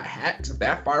shit got hacked, if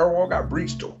that firewall got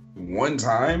breached one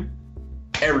time,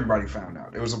 everybody found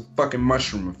out. It was a fucking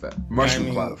mushroom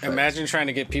cloud effect. Imagine trying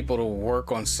to get people to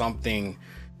work on something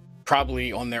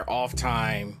probably on their off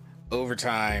time,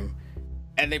 overtime,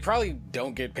 and they probably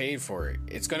don't get paid for it.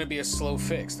 It's going to be a slow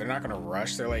fix. They're not going to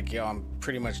rush. They're like, yo, I'm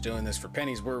pretty much doing this for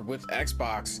pennies. Where with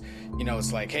Xbox, you know,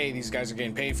 it's like, hey, these guys are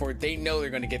getting paid for it. They know they're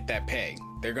going to get that pay.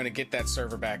 They're going to get that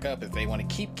server back up if they want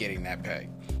to keep getting that pay.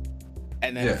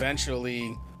 And then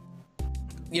eventually,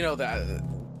 you know,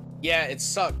 it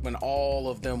sucked when all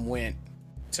of them went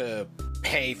to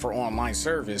pay for online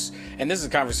service. And this is a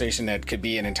conversation that could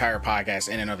be an entire podcast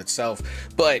in and of itself.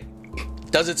 But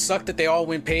does it suck that they all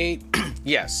went paid?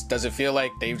 Yes. Does it feel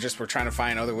like they just were trying to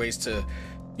find other ways to,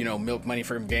 you know, milk money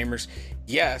from gamers?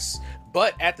 Yes.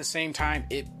 But at the same time,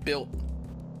 it built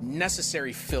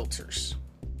necessary filters.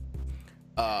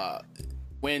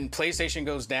 When PlayStation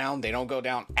goes down, they don't go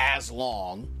down as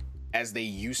long as they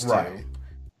used to,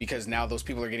 because now those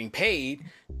people are getting paid.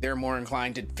 They're more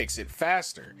inclined to fix it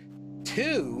faster.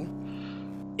 Two,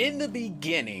 in the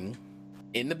beginning,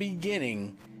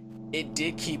 it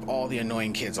did keep all the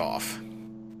annoying kids off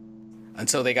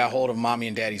until they got hold of mommy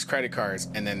and daddy's credit cards,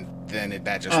 and then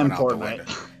that just went out the window.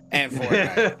 And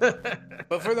Fortnite.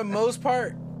 But for the most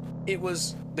part, it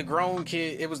was the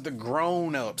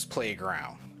grown-ups'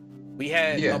 playground. We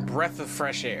had a breath of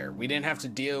fresh air. We didn't have to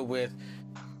deal with,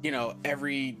 you know,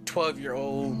 every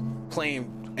 12-year-old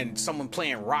playing and someone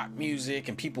playing rock music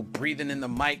and people breathing in the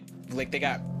mic like they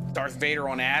got Darth Vader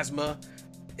on asthma.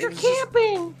 You're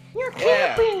camping.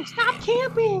 Stop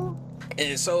camping.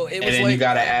 And so it was, and then like, you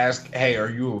gotta ask, hey, are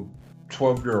you a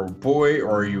 12-year-old boy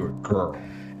or are you a girl?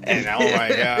 And oh my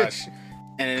gosh.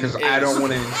 Because I don't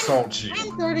want to insult you.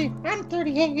 I'm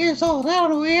 38 years old. I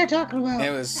don't know what you're talking about.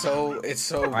 It's so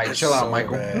All right, chill out,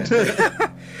 Michael.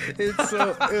 It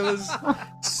was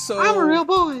so I'm a real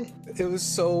boy. It was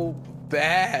so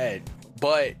bad.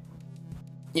 But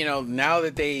you know, now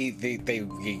that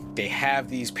they have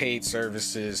these paid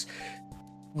services,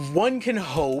 one can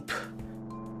hope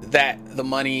that the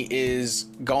money is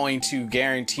going to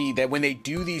guarantee that when they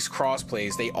do these cross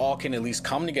plays, they all can at least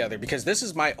come together, because this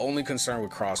is my only concern with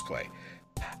crossplay.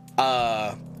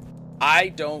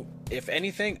 If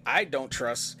anything, I don't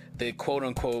trust the quote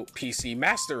unquote PC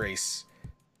master race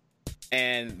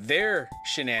and their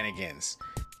shenanigans.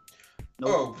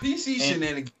 Oh, PC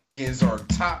shenanigans are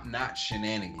top-notch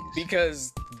shenanigans.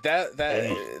 Because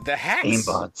the hacks,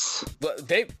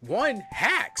 Aimbots.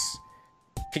 hacks.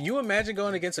 Can you imagine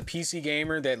going against a PC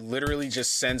gamer that literally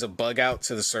just sends a bug out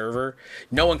to the server?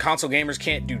 Knowing console gamers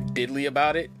can't do diddly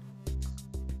about it.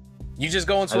 You just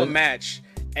go into a match,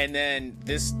 and then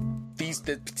the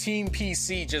team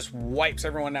PC just wipes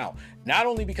everyone out. Not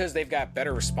only because they've got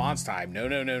better response time.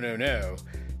 No.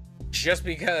 Just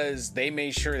because they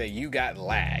made sure that you got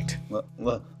lagged.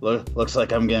 Looks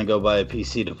like I'm gonna go buy a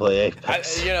PC to play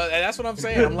Apex. And that's what I'm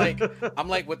saying. I'm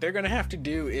like, what they're gonna have to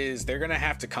do is they're gonna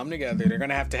have to come together. They're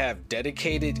gonna have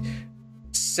dedicated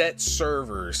set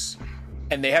servers,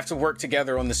 and they have to work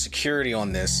together on the security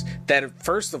on this. That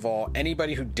first of all,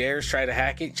 anybody who dares try to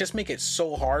hack it, just make it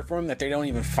so hard for them that they don't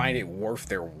even find it worth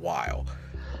their while,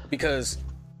 because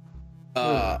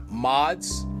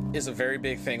mods is a very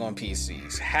big thing on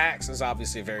PCs. Hacks is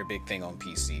obviously a very big thing on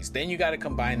PCs. Then you got to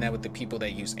combine that with the people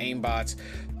that use aimbots.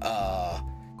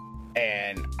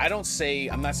 And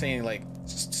I'm not saying like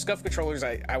SCUF controllers,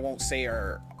 I won't say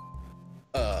are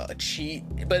a cheat,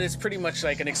 but it's pretty much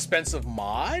like an expensive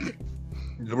mod.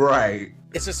 Right.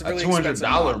 It's just a really $200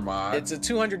 expensive mod. It's a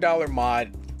 $200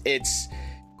 mod. It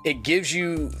gives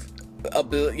you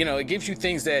it gives you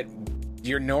things that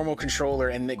your normal controller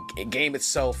and the game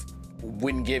itself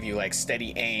wouldn't give you, like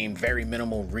steady aim, very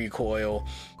minimal recoil.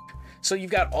 So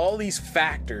you've got all these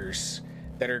factors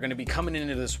that are going to be coming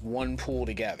into this one pool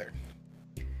together.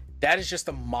 That is just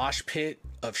a mosh pit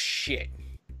of shit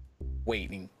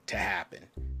waiting to happen.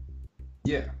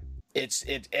 Yeah.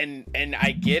 And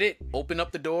I get it. Open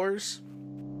up the doors.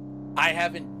 I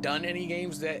haven't done any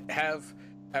games that have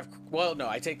well, no,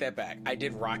 I take that back. I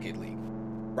did Rocket League.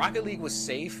 Rocket League was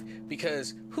safe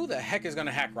because who the heck is going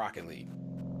to hack Rocket League?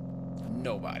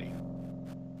 Nobody.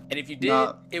 And if you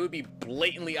did, it would be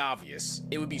blatantly obvious.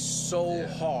 It would be so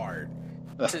hard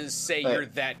to say you're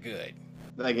that good.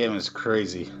 That game is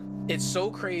crazy. It's so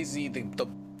crazy.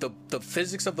 The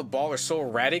physics of the ball are so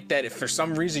erratic that if for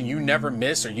some reason you never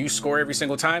miss or you score every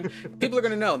single time, people are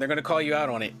going to know. They're going to call you out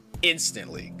on it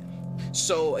instantly.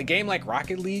 So a game like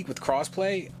Rocket League with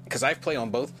crossplay, because I've played on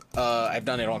both, I've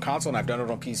done it on console and I've done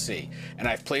it on PC, and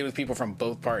I've played with people from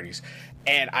both parties,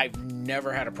 and I've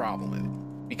never had a problem with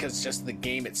it because just the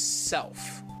game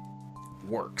itself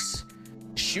works.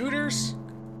 Shooters,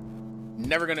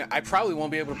 I probably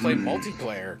won't be able to play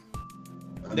multiplayer.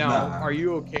 Now, are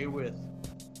you okay with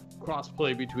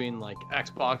crossplay between like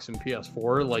Xbox and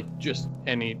PS4, like just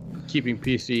keeping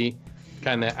PC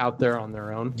kind of out there on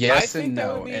their own? Yes and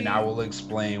no, and I will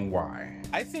explain why.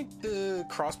 I think the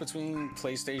cross between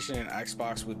PlayStation and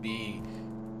Xbox would be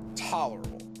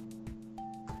tolerable.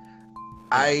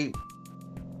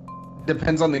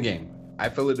 Depends on the game. I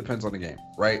feel it depends on the game,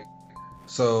 right?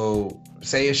 So,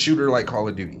 say a shooter like Call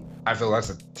of Duty. I feel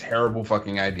that's a terrible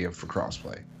fucking idea for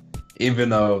crossplay, even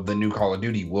though the new Call of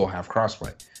Duty will have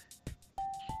crossplay.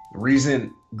 The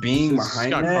reason being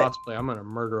behind that, crossplay, I'm gonna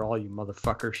murder all you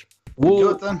motherfuckers. Well, do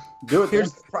it then.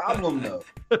 Here's the problem, though.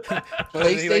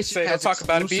 PlayStation has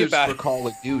exclusives for Call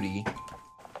of Duty,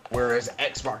 whereas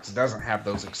Xbox doesn't have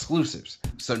those exclusives.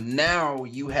 So now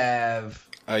you have...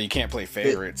 you can't play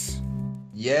favorites.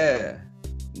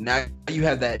 Now you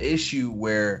have that issue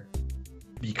where,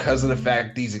 because of the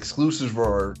fact these exclusives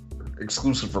were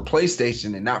exclusive for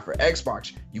PlayStation and not for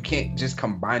Xbox, you can't just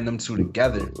combine them two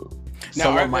together. Now,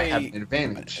 someone might have an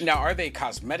advantage. Now, are they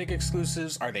cosmetic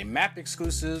exclusives? Are they map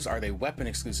exclusives? Are they weapon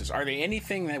exclusives? Are they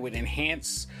anything that would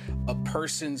enhance a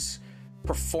person's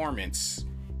performance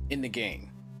in the game?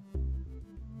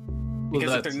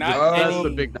 Because if they're not, that's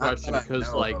the big question.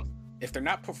 Because if they're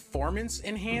not performance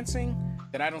enhancing,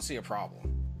 then I don't see a problem.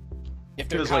 If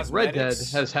they're like Red Dead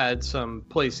has had some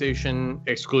PlayStation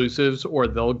exclusives, or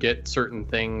they'll get certain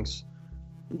things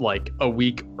like a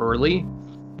week early.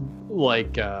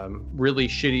 Like really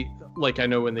shitty, like I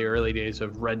know in the early days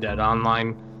of Red Dead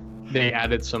Online, they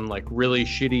added some like really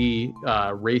shitty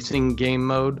racing game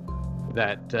mode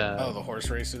that the horse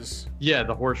races. Yeah,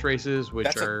 the horse races,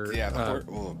 which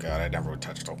oh god, I never would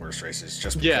touch the horse races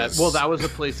just because. Yeah, well, that was a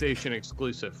PlayStation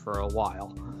exclusive for a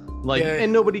while,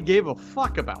 and nobody gave a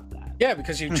fuck about that. Yeah,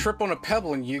 because you trip on a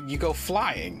pebble and you go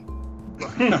flying.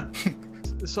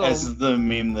 So that's the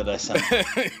meme that I sent.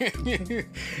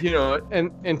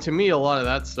 And to me, a lot of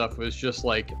that stuff was just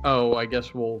like, oh, I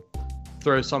guess we'll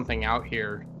throw something out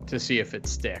here to see if it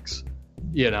sticks,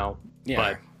 Yeah.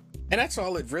 And that's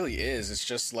all it really is. It's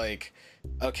just like,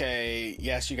 okay,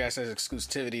 yes, you guys have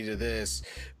exclusivity to this,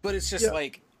 but it's just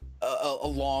like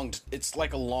it's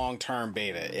like a long-term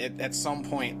beta. At some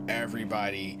point,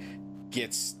 everybody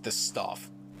gets the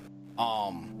stuff.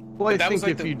 Well, I that think was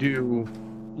like if you do,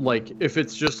 like, if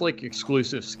it's just like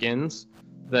exclusive skins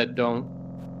that don't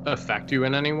affect you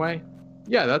in any way,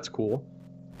 yeah, that's cool.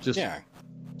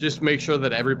 Just make sure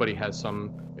that everybody has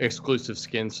some exclusive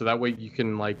skins, so that way you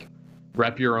can like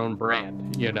rep your own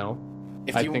brand. You know,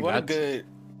 If you want a good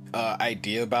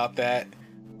idea about that,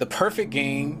 the perfect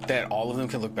game that all of them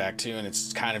can look back to, and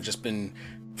it's kind of just been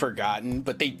forgotten,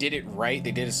 but they did it right.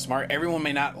 They did it smart. Everyone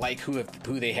may not like who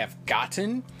they have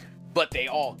gotten, but they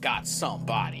all got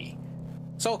somebody.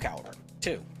 Soul Calibur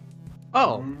 2.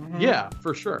 Oh, yeah,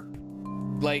 for sure.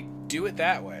 Like, do it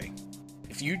that way.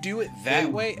 If you do it that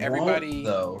way, everybody.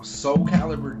 Though Soul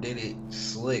Calibur did it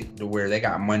slick to where they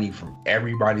got money from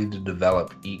everybody to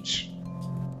develop each.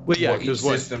 Well, yeah, each because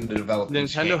system to develop.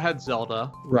 Nintendo had Zelda,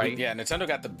 right? Yeah, Nintendo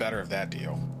got the better of that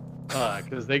deal.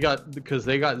 Because they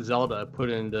got Zelda put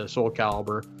into Soul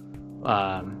Calibur.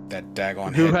 That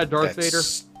daggone. Who head, had Darth Vader?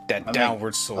 That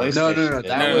downward sword. No.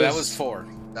 That was 4.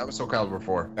 That was Soul Calibur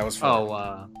 4. That was 4.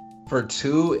 Oh, For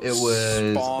 2, it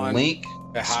was Spawn, Link,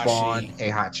 Heihachi. Spawn,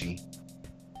 Heihachi.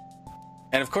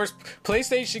 And of course,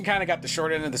 PlayStation kind of got the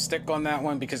short end of the stick on that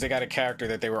one because they got a character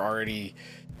that they were already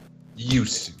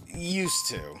used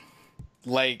to.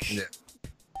 Like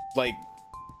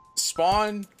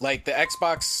Spawn, like the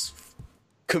Xbox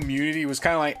community was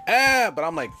kind of like, but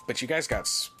I'm like, but you guys got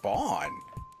Spawn.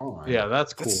 Oh, yeah,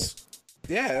 that's cool.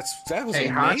 That was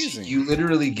amazing. You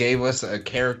literally gave us a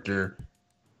character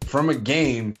from a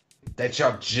game that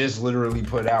y'all just literally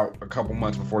put out a couple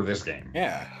months before this game.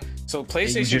 Yeah. So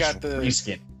PlayStation got the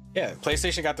reskin. Yeah,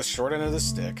 PlayStation got the short end of the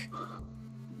stick.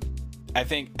 I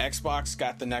think Xbox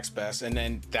got the next best, and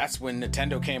then that's when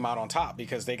Nintendo came out on top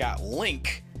because they got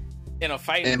Link in a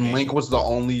fighting game. And Link was the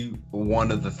only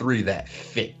one of the 3 that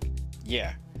fit.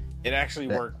 Yeah, it actually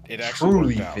worked. It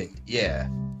truly worked out. fit. Yeah.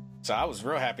 So I was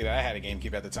real happy that I had a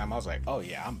GameCube at the time. I was like, oh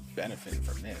yeah, I'm benefiting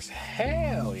from this.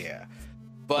 Hell yeah.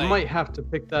 But I might have to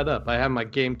pick that up. I have my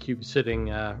GameCube sitting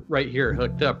right here,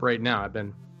 hooked up right now. I've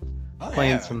been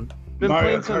playing some.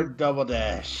 Mario Kart Double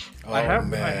Dash. Oh, I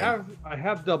man.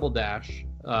 have Double Dash.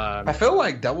 I feel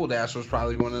like Double Dash was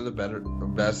probably one of the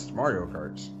best Mario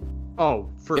Karts. Oh,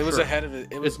 for sure. It was ahead of it.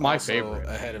 It was it's my also favorite.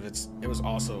 Ahead of its. It was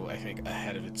also, I think,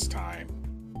 ahead of its time.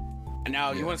 And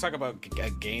now you want to talk about a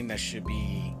game that should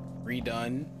be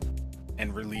redone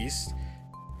and released?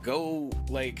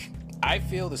 I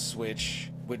feel the Switch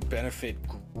would benefit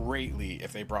greatly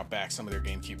if they brought back some of their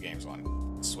GameCube games on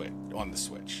the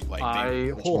Switch. Like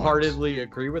I wholeheartedly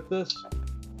agree with this.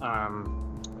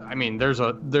 I mean, there's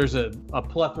a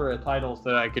plethora of titles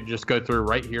that I could just go through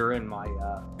right here in my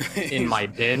my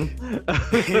bin.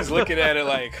 He's looking at it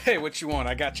like, hey, what you want?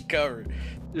 I got you covered.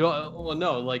 Well,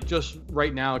 no, like just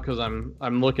right now because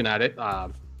I'm looking at it.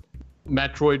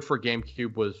 Metroid for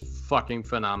GameCube was fucking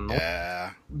phenomenal. Yeah.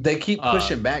 They keep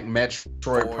pushing back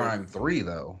Metroid Prime 3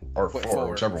 though, or 4,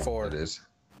 whichever one it is.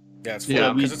 Yeah, it's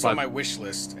 4 because it's on my wish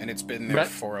list and it's been there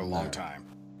for a long time.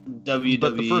 WWE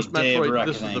But the first Day of Metroid,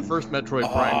 Reckoning. this is the first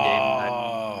Metroid Prime game.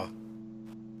 Oh,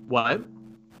 What?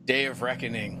 Day of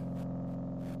Reckoning.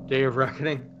 Day of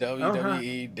Reckoning?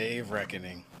 WWE Day of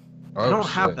Reckoning. I don't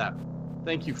have that.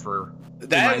 Thank you for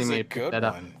That reminding is me a to pick good that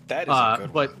up. one. That is a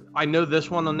good but one. I know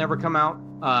this one will never come out,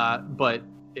 but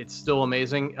it's still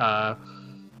amazing.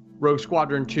 Rogue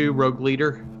Squadron 2, Rogue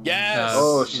Leader.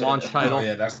 Yes. Launch title. Oh,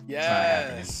 yeah, that's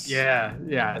Yes. Yeah,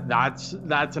 that's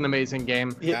an amazing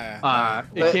game. Yeah.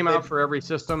 It came out for every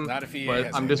system, Not if EA but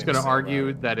has I'm just anything going to to say argue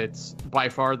about that it's by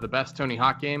far the best Tony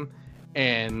Hawk game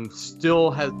and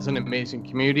still has an amazing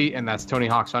community, and that's Tony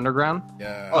Hawk's Underground.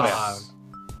 Yeah.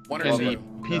 One or And two. the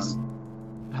piece,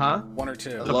 huh? One or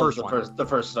two. I The love first the one. first, the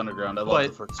first Underground. I love But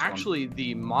the first actually,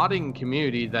 the modding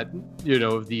community that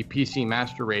the PC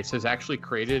Master Race has actually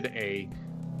created a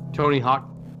Tony Hawk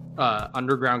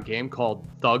Underground game called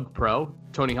Thug Pro,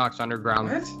 Tony Hawk's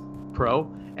Underground Pro,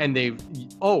 and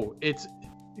it's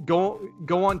go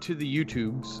on to the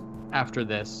YouTubes after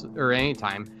this or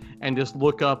anytime and just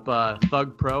look up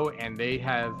Thug Pro, and they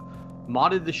have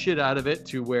modded the shit out of it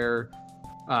to where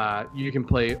you can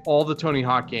play all the Tony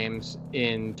Hawk games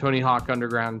in Tony Hawk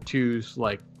Underground 2's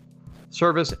like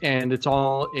service, and it's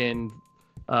all in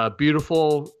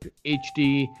beautiful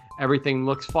HD. Everything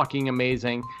looks fucking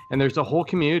amazing, and there's a whole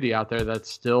community out there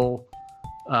that's still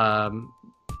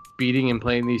beating and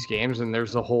playing these games, and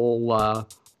there's a whole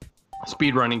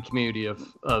speedrunning community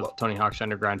of Tony Hawk's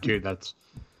Underground 2 that's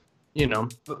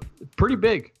pretty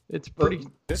big. It's pretty.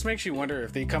 This makes you wonder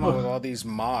if they come up with all these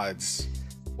mods,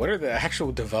 what are the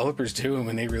actual developers doing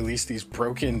when they release these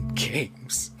broken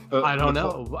games? I don't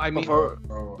know. I mean,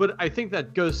 but I think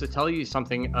that goes to tell you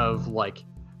something of like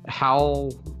how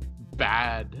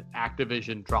bad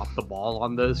Activision dropped the ball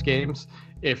on those games.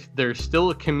 If there's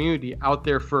still a community out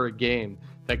there for a game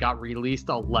that got released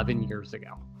 11 years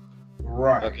ago.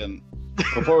 Right. Fucking,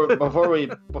 before we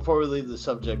leave the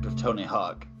subject of Tony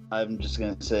Hawk, I'm just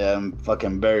gonna say I'm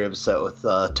fucking very upset with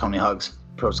Tony Hawk's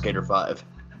Pro Skater 5.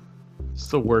 It's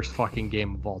the worst fucking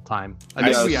game of all time.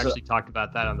 I think we actually talked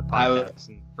about that on the podcast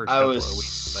in the first I couple was of weeks.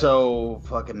 so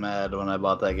fucking mad when I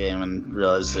bought that game and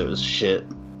realized it was shit.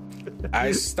 I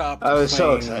was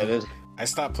so excited. I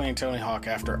stopped playing Tony Hawk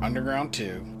after Underground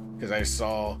 2 because I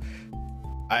saw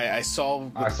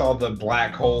the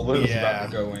black hole it was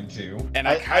about to go into. And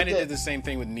I kind of did the same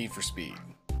thing with Need for Speed.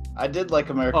 I did like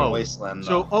American Wasteland,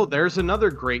 though. So, there's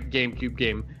another great GameCube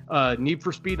game. Need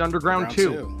for Speed Underground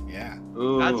 2. Yeah.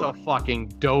 Ooh. That's a fucking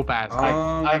dope-ass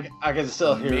game. I can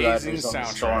still hear amazing Riders on the soundtrack.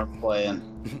 Storm playing.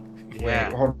 Yeah.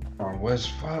 Wait, hold on.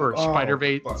 What's Or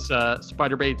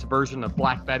Spider-Bait's version of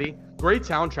Black Betty. Great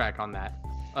soundtrack on that.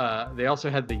 They also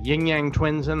had the Yin Yang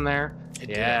Twins in there.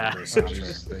 Yeah. Yes,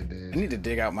 they did. I need to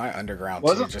dig out my Underground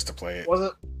Was 2 it- just to play it.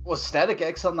 Was Static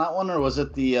X on that one, or was it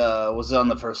was it on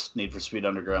the first Need for Speed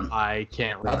Underground? I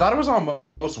can't I remember. thought it was on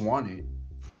Most Wanted.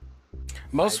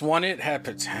 Most Wanted had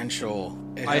potential.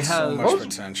 It I had so have- much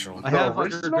potential. I have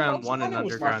original Underground Most 1 and Wanted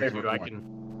was my Underground 2. favorite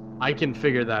I can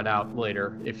figure that out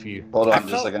later if you... Hold on I just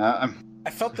a felt- second. I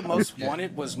felt the Most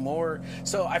Wanted was more.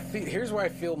 So here's where I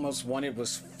feel Most Wanted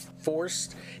was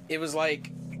forced. It was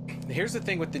like, here's the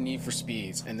thing with the Need for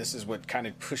Speeds, and this is what kind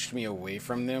of pushed me away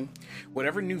from them.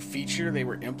 Whatever new feature they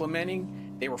were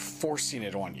implementing, they were forcing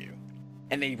it on you,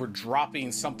 and they were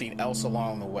dropping something else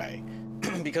along the way.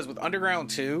 Because with Underground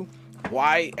 2,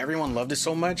 why everyone loved it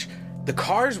so much, the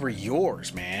cars were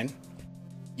yours, man.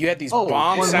 You had these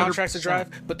bomb 100%. soundtracks to drive,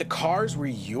 but the cars were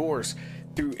yours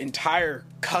through entire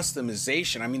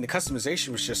customization. I mean, the customization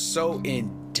was just so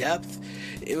in depth.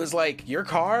 It was like your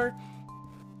car,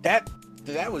 that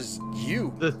was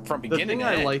you from beginning the thing to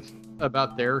I end. like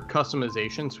about their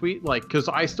customization suite, like, because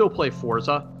I still play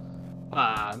Forza,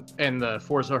 and the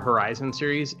Forza Horizon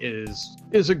series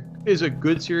is a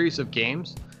good series of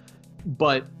games,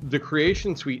 but the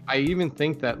creation suite, I even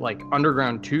think that like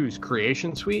Underground 2's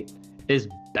creation suite is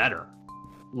better.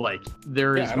 Like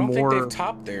there is I don't more. think they've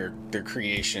topped their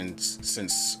creations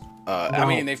since. I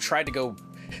mean, they try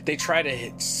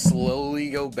to slowly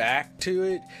go back to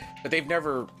it, but they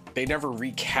never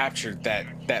recaptured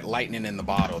that lightning in the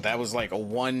bottle. That was like a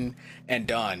one and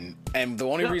done. And the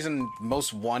only reason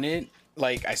Most Wanted,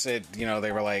 like I said,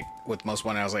 they were like with Most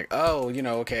Wanted, I was like, oh,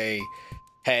 okay,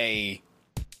 hey,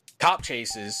 cop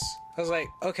chases. I was like,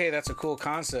 okay, that's a cool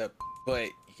concept, but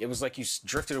it was like you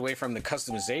drifted away from the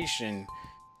customization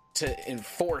to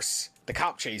enforce the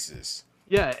cop chases.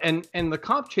 Yeah, and the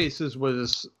cop chases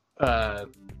was that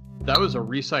was a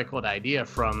recycled idea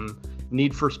from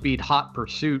Need for Speed Hot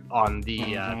Pursuit on the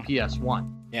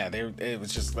PS1. Yeah, it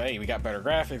was just, hey, we got better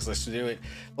graphics, let's do it.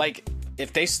 Like,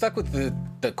 if they stuck with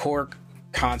the core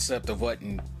concept of what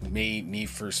made Need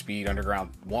for Speed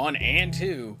Underground 1 and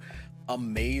 2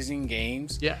 amazing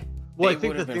games. Yeah. Well, I they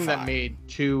think would the have been thing that fine. made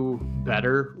 2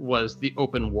 better was the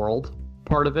open world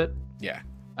part of it. Yeah.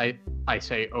 I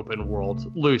say open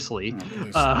world loosely.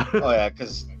 Loosely. Oh yeah,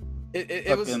 because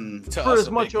It was fucking- to For us as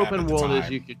a much big map open at the world as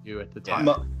time. you could do at the Yeah.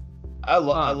 time. I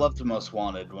loved the Most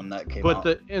Wanted when that came out.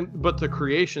 But the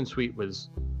creation suite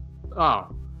was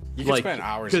You could spend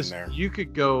hours in there. You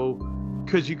could go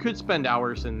because you could spend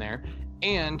hours in there,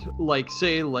 and like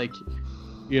say like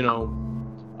you,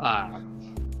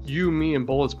 me, and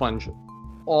Bullet Sponge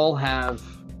all have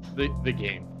the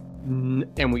game,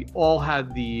 and we all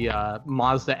had the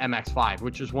Mazda MX-5,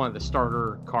 which is one of the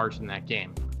starter cars in that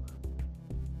game.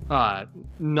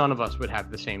 None of us would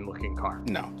have the same looking car.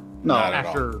 No, No, not at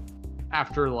all.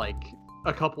 After like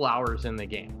a couple hours in the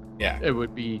game. Yeah. It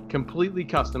would be completely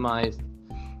customized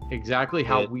exactly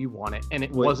how we want it, and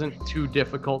it wasn't too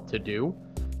difficult to do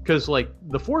because like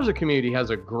the Forza community has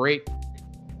a great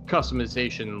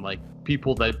customization, like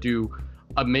people that do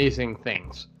amazing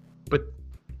things, but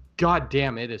god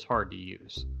damn, it is hard to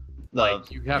use. Like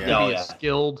you have to be a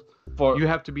skilled you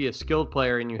have to be a skilled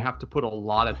player, and you have to put a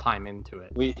lot of time into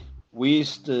it. We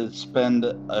used to spend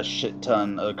a shit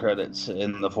ton of credits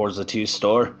in the Forza 2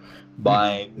 store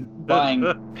buying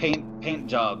paint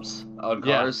jobs on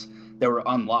cars that were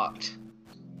unlocked.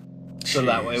 So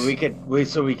that way we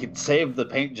could save the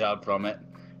paint job from it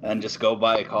and just go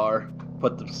buy a car,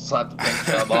 slap the paint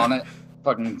job on it,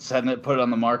 fucking send it, put it on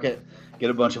the market, get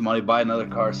a bunch of money, buy another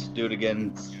car, do it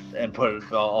again, and put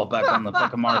it all back on the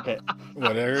fucking market.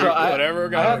 Whatever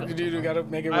gotta do, gotta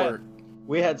make it work.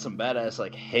 We had some badass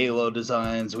like Halo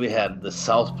designs. We had the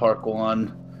South Park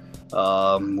one.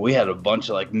 We had a bunch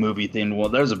of like movie themed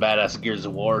one. There was a badass Gears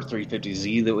of War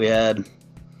 350Z that we had.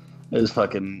 It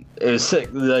was sick.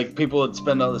 Like, people would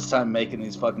spend all this time making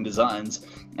these fucking designs,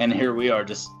 and here we are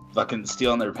just fucking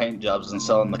stealing their paint jobs and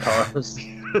selling the cars.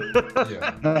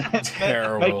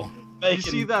 Terrible. You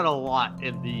see that a lot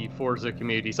in the Forza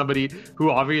community. Somebody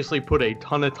who obviously put a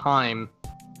ton of time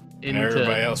into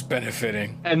everybody else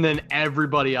benefiting, and then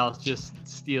everybody else just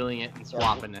stealing it and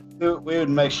swapping it. We would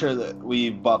make sure that we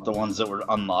bought the ones that were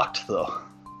unlocked, though.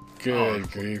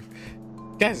 Good grief.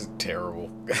 Guys are terrible.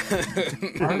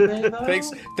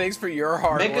 Thanks for your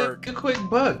hard work. Make a quick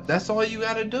buck. That's all you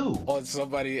gotta do. On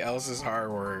somebody else's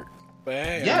hard work. But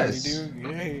hey, yes.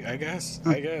 Hey, I guess.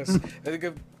 I think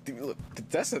look,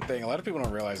 that's the thing. A lot of people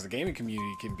don't realize the gaming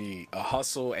community can be a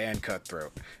hustle and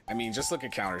cutthroat. I mean, just look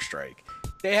at Counter-Strike.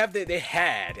 They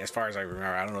had, as far as I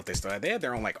remember, I don't know if they still had, they had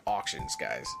their own like auctions,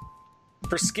 guys,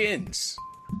 for skins.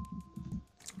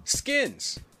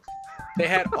 They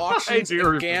had auctions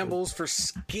and gambles for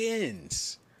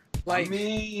skins. Like, I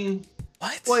mean,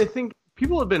 what? Well, I think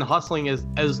people have been hustling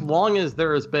as long as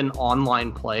there has been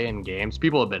online play in games.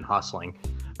 People have been hustling.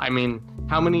 I mean,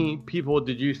 how many people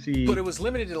did you see? But it was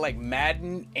limited to like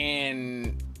Madden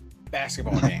and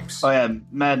basketball games. Oh yeah,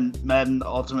 Madden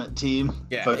Ultimate Team.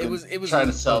 Yeah, it was trying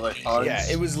to sell their cards. Yeah,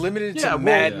 it was limited to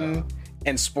Madden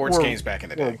and sports games back in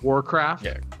the day. Warcraft.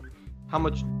 Yeah. How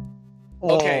much?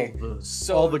 All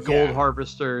the gold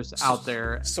harvesters out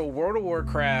there. So World of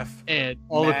Warcraft and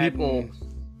all Madden, the people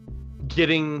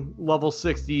getting level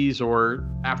 60s or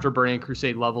Afterburning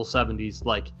Crusade level 70s,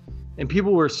 like, and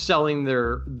people were selling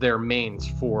their mains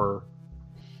for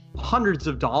hundreds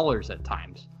of dollars at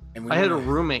times. I had a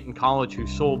roommate in college who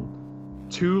sold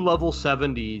 2 level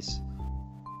 70s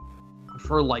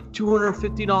for like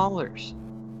 $250.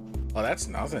 Oh, that's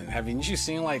nothing. Haven't you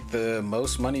seen like the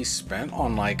most money spent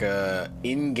on like a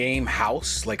in-game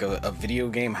house, like a video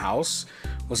game house,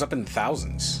 was up in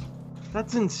thousands?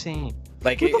 That's insane.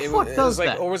 Like Who the fuck does was like,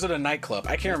 that? or was it a nightclub?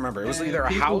 I can't remember. It was either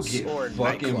a house or a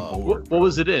nightclub. What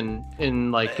was it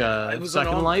in like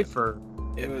Second Life or?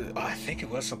 It was. I think it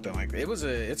was something like that.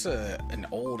 It's an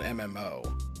old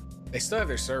MMO. They still have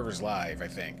their servers live, I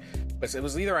think. But it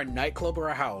was either a nightclub or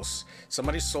a house.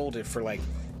 Somebody sold it for like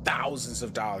thousands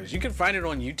of dollars. You can find it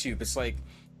on YouTube. It's like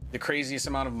the craziest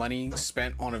amount of money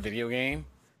spent on a video game.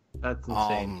 That's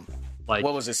insane. Like,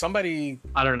 what was it? Somebody,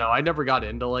 I don't know. I never got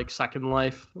into like Second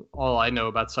Life. All I know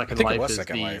about Second Life is I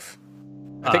think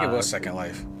it was Second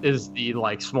Life. Is the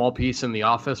like small piece in The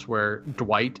Office where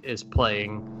Dwight is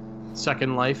playing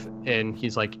Second Life, and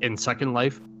he's like, in Second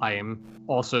Life, I am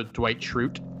also Dwight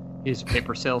Schrute. He's a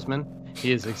paper salesman.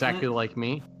 He is exactly like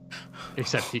me,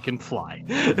 except he can fly.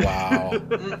 Wow.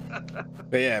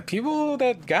 But yeah, people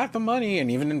that got the money, and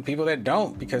even people that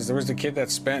don't, because there was a kid that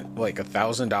spent like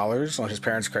 $1,000 on his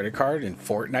parents' credit card in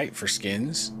Fortnite for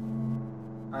skins.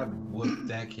 I'd whoop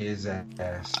that kid's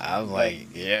ass. I'm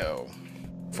like, yo,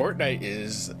 Fortnite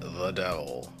is the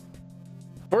devil.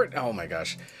 Oh my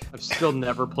gosh. I've still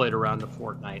never played around to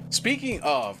Fortnite. Speaking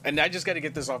of, and I just got to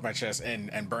get this off my chest,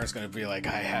 and Burns gonna be like,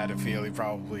 I had a feeling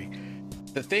probably.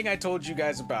 The thing I told you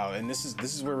guys about, and this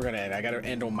is where we're gonna end. I gotta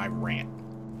end on my rant.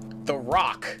 The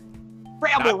Rock.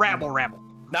 Rabble.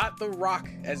 Not The Rock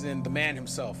as in the man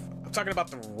himself. I'm talking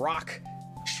about The Rock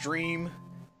stream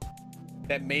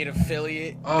that made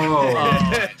affiliate.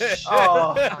 Okay.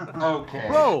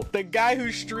 Bro, the guy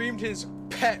who streamed his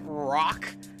pet rock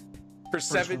for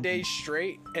 7 days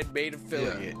straight and made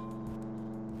affiliate.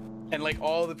 Yeah. And like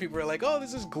all the people are like, oh,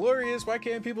 this is glorious. Why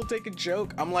can't people take a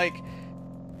joke? I'm like,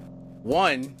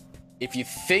 one, if you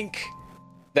think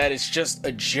that it's just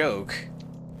a joke,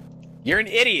 you're an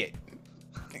idiot.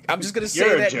 I'm just going to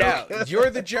say that now. You're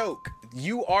the joke.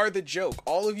 You are the joke.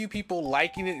 All of you people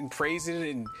liking it and praising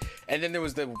it. And then there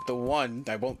was the one,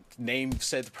 I won't name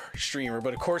said streamer,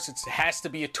 but of course it has to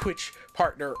be a Twitch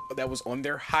partner that was on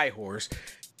their high horse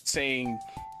saying,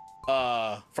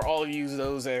 for all of you,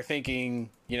 those that are thinking,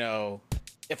 you know,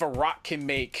 if a rock can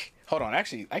make... Hold on,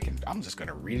 actually, I'm just going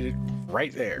to read it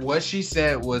right there. What she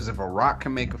said was, if a rock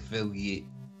can make affiliate,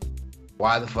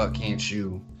 why the fuck can't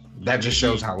you? That just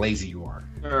shows how lazy you are.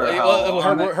 Her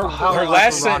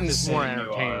last sentence is more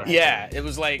entertaining. Yeah, it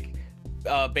was like,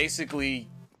 basically,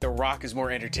 The Rock is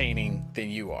more entertaining than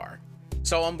you are.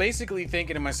 So I'm basically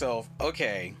thinking to myself,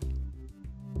 okay,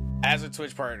 as a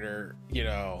Twitch partner, you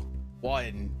know,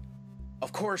 one,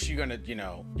 of course you're gonna, you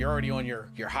know, you're already on your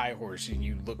high horse, and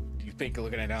you think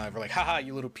looking at it down, like, haha,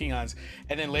 you little peons.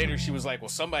 And then later she was like, well,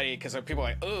 somebody, because people are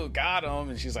like, oh, got him,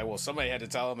 and she's like, well, somebody had to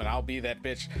tell him, and I'll be that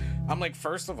bitch. I'm like,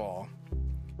 first of all,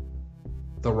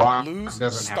 The Rock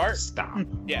doesn't have to stop.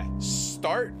 Yeah,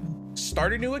 start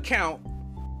start a new account,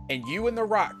 and you and The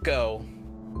Rock go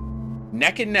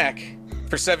neck and neck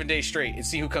for 7 days straight and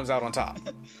see who comes out on top.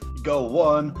 Go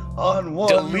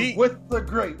 1-on-1 with the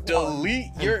great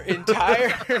delete one. your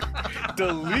entire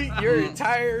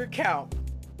account.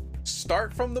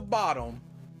 Start from the bottom.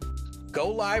 Go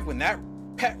live when that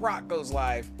pet rock goes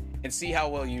live and see how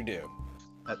well you do.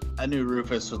 I knew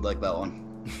Rufus would like that one.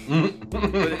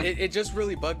 But it just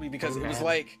really bugged me because it was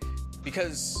like,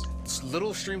 because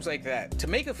little streams like that, to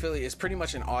make affiliate is pretty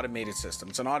much an automated system.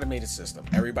 It's an automated system.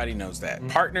 Everybody knows that.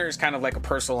 Partner is kind of like a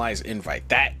personalized invite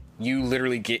that you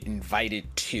literally get invited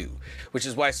to, which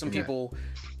is why some people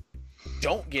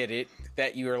don't get it,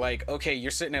 that you are like, okay,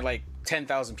 you're sitting at like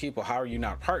 10,000 people. How are you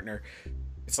not partner?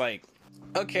 It's like,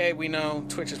 okay, we know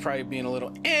Twitch is probably being a little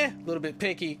bit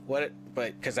picky. But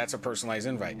because that's a personalized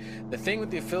invite. The thing with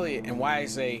the affiliate and why I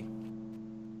say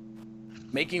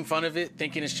making fun of it,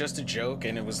 thinking it's just a joke,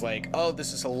 and it was like, oh,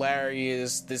 this is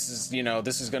hilarious. This is,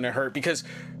 this is going to hurt, because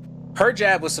her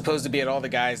jab was supposed to be at all the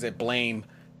guys that blame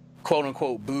quote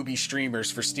unquote booby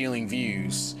streamers for stealing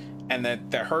views. And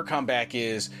that her comeback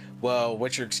is, well,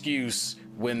 what's your excuse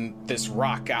when this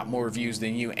rock got more views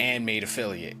than you and made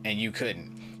affiliate and you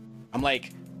couldn't? I'm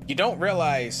like, you don't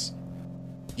realize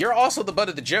you're also the butt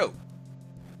of the joke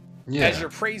as you're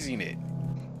praising it.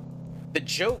 The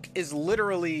joke is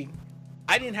literally,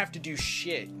 I didn't have to do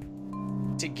shit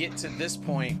to get to this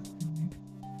point,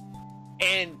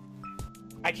 and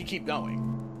I can keep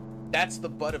going. That's the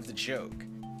butt of the joke.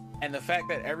 And the fact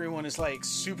that everyone is like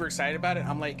super excited about it,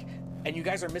 I'm like, and you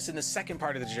guys are missing the second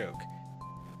part of the joke.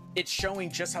 It's showing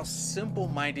just how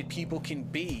simple-minded people can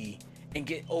be and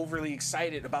get overly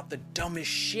excited about the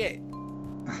dumbest shit.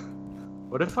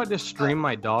 What if I just stream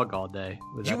my dog all day?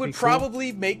 You would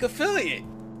probably make affiliate.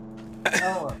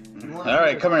 All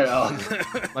right, come here, Alan.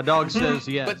 My dog says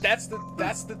yes. But that's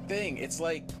the thing. It's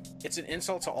like, it's an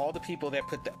insult to all the people that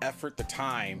put the effort, the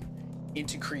time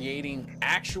into creating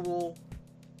actual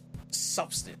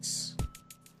substance,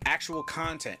 actual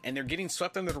content, and they're getting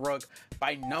swept under the rug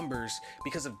by numbers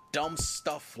because of dumb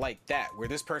stuff like that, where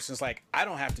this person's like, I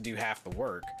don't have to do half the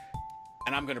work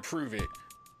and I'm gonna prove it.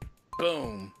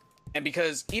 Boom. And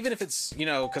because even if it's,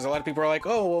 because a lot of people are like,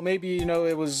 oh, well, maybe,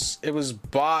 it was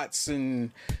bots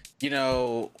and,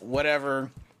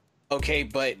 whatever. Okay,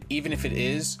 but even if it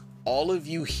is, all of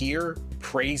you here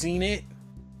praising it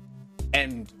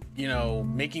and,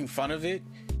 making fun of it,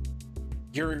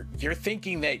 you're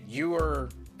thinking that you are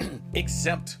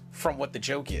exempt from what the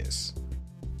joke is.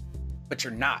 But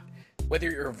you're not. Whether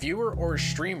you're a viewer or a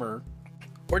streamer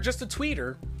or just a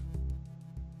tweeter,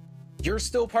 you're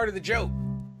still part of the joke.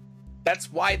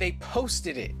 That's why they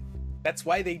posted it. That's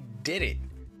why they did it.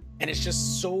 And it's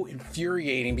just so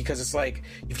infuriating because it's like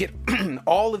you get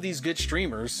all of these good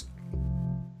streamers,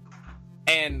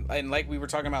 and like we were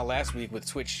talking about last week with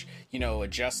Twitch,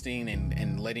 adjusting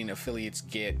and letting affiliates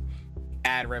get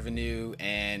ad revenue,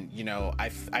 and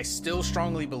I still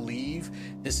strongly believe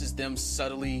this is them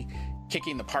subtly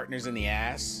kicking the partners in the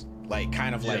ass, like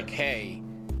kind of like, hey,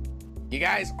 you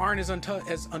guys aren't as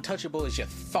untouchable as you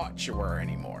thought you were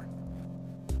anymore.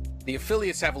 The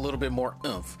affiliates have a little bit more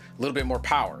oomph, a little bit more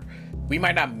power. We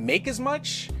might not make as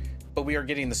much, but we are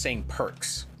getting the same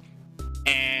perks.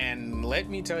 And let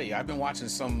me tell you, I've been watching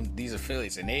some of these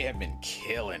affiliates and they have been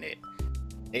killing it.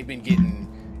 They've been getting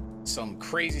some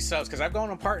crazy subs, because I've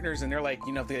gone on partners and they're like,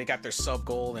 they got their sub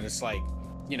goal and it's like,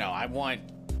 I want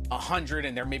 100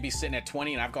 and they're maybe sitting at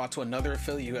 20, and I've gone to another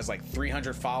affiliate who has like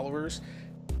 300 followers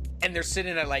and they're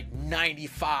sitting at like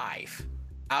 95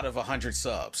 out of 100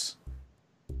 subs.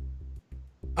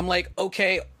 I'm like,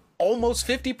 okay, almost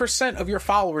 50% of your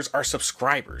followers are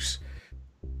subscribers,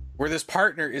 where this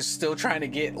partner is still trying to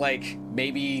get like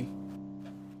maybe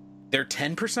their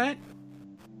 10%.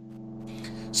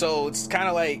 So it's kind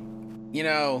of like, you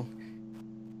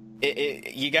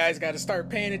guys got to start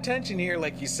paying attention here.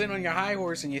 Like, you sit on your high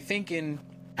horse and you're thinking,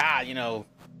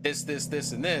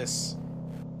 this, and this.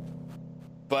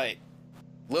 But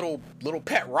little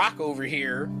pet rock over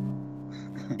here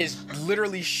is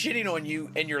literally shitting on you,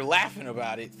 and you're laughing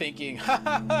about it, thinking, ha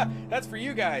ha ha, that's for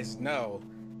you guys. No,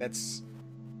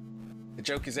 the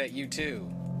joke is at you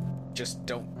too. Just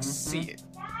don't see it.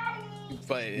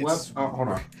 But it's... hold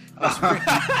on.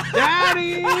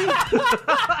 Daddy!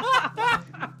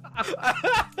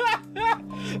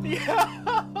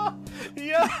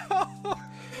 Yeah.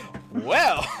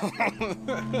 Well.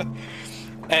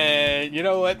 And you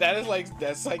know what?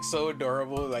 That's like so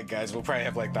adorable. Like, guys, we'll probably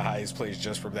have like the highest plays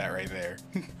just from that right there.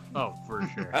 Oh, for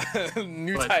sure.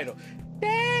 New title.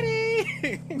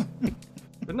 Daddy!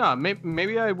 But no,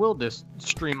 maybe I will just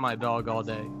stream my dog all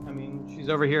day. I mean, She's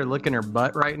over here licking her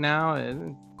butt right now.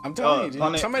 And I'm telling you, dude.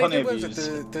 plenty Somebody of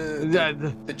did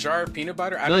the jar of peanut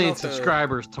butter. I don't know million if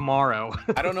subscribers tomorrow.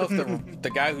 I don't know if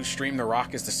the guy who streamed The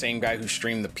Rock is the same guy who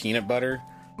streamed the peanut butter.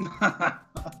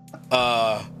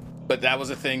 But that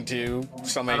was a thing too.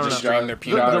 Somebody just streamed their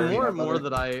peanut butter. The more and more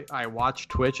that I watch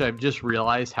Twitch, I've just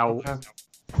realized how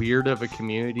weird of a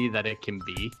community that it can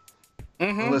be.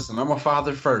 Mm-hmm. Listen, I'm a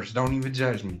father first. Don't even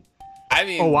judge me. I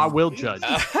mean, I will judge.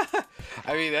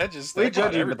 I mean, we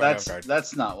judge you, but that's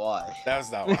not why.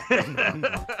 That's not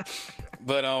why.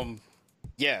 But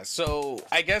yeah. So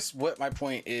I guess what my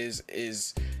point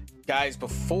is guys,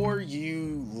 before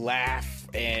you laugh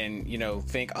and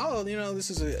think, oh, this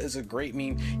is a great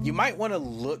meme, you might want to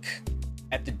look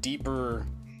at the deeper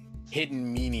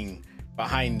hidden meaning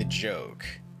behind the joke.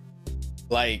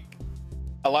 Like,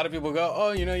 a lot of people go,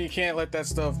 oh, you can't let that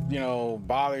stuff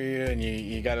bother you, and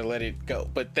you got to let it go.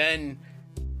 But then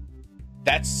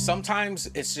that's sometimes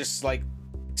it's just like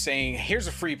saying, here's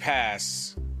a free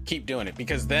pass, keep doing it,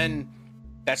 because then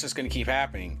that's just going to keep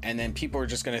happening, and then people are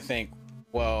just going to think,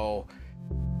 well,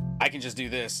 I can just do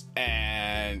this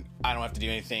and I don't have to do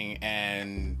anything.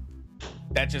 And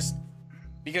that just,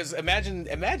 because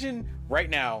imagine right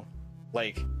now,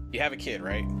 like, you have a kid,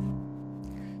 right?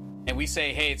 And we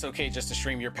say, hey, it's okay just to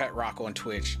stream your pet rock on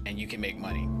Twitch and you can make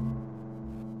money.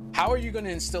 How are you going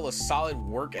to instill a solid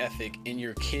work ethic in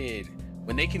your kid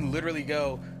when they can literally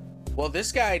go, well,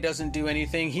 this guy doesn't do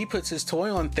anything. He puts his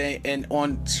toy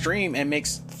on stream and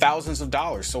makes thousands of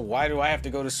dollars. So why do I have to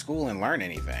go to school and learn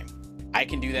anything? I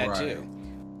can do that too.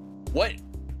 What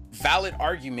valid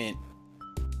argument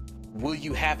will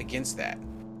you have against that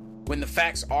when the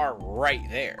facts are right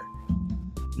there?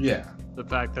 Yeah. The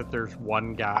fact that there's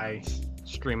one guy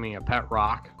streaming a pet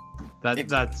rock,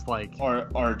 that's like, or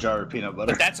a jar of peanut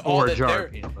butter. But that's all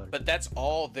peanut butter. But that's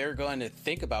all they're going to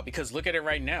think about, because look at it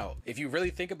right now. If you really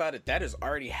think about it, that is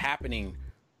already happening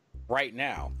right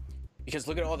now. Because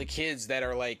look at all the kids that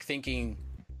are like thinking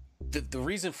the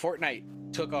reason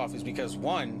Fortnite took off is because,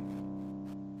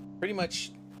 one, pretty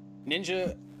much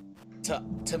Ninja,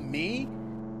 to me,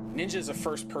 Ninja is a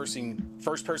first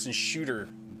person shooter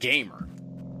gamer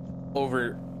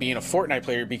over being a Fortnite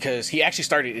player, because he actually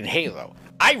started in Halo.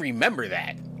 I remember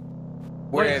that.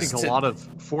 Whereas I think a lot of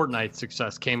Fortnite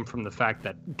success came from the fact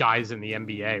that guys in the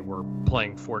NBA were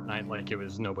playing Fortnite like it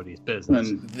was nobody's business.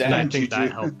 And I think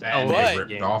that helped. And they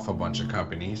ripped off a bunch of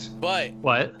companies. But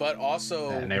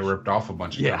also, and they ripped off a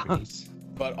bunch of companies.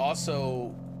 But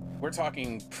also, we're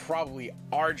talking probably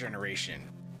our generation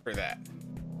for that.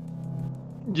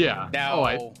 Yeah.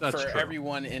 Now, that's for true.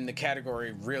 everyone in the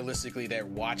category, realistically, that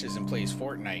watches and plays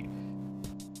Fortnite,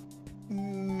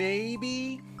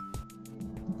 maybe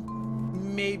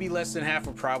less than half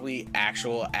are probably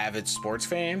actual avid sports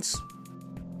fans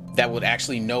that would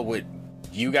actually know what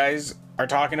you guys are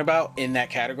talking about in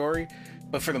that category.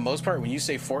 But for the most part, when you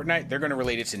say Fortnite, they're going to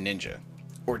relate it to Ninja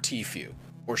or Tfue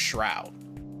or Shroud.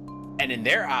 And in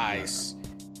their eyes,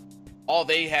 all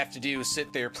they have to do is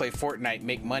sit there, play Fortnite,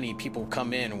 make money. People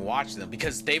come in and watch them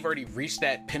because they've already reached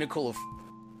that pinnacle of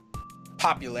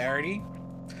popularity.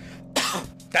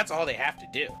 That's all they have to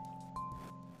do.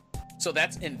 So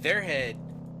that's in their head.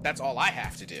 That's all I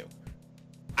have to do.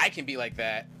 I can be like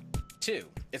that too.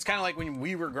 It's kind of like when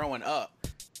we were growing up.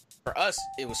 For us,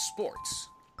 it was sports.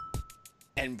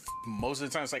 And most of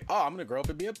the time it's like, oh, I'm going to grow up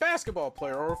and be a basketball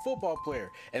player or a football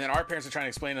player. And then our parents are trying to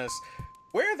explain to us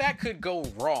where that could go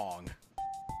wrong.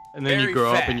 And then you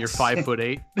grow up and you're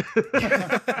 5'8".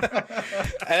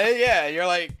 And yeah, you're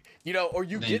like, or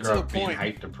you get to the point.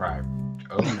 Height deprived.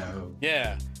 Oh no.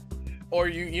 Yeah.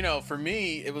 Or for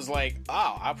me, it was like,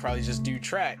 oh, I'll probably just do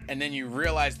track. And then you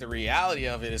realize the reality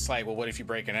of it. It's like, well, what if you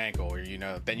break an ankle? Or,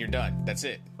 then you're done. That's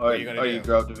it. Or you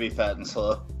grow up to be fat and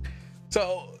slow.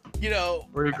 So,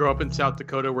 Or you grow up in South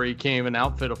Dakota where you can't even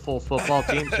outfit a full football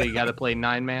team, so you got to play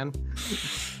 9-man.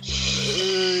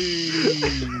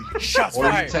 Shots or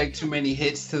fired. You take too many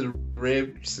hits to the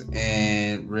ribs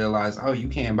and realize, oh, you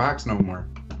can't box no more.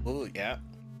 Ooh, yeah.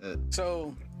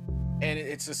 So, and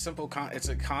it's a simple it's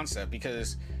a concept,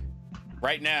 because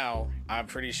right now I'm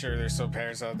pretty sure there's some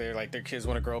parents out there like their kids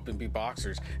want to grow up and be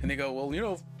boxers, and they go,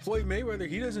 well, Floyd Mayweather,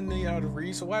 he doesn't know how to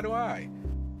read, so why do I?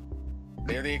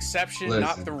 They're the exception,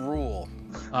 not the rule.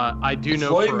 I do know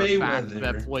Floyd for a fact Mayweather.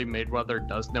 that Floyd Mayweather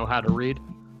does know how to read.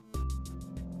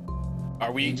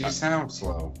 Are we? He just sounds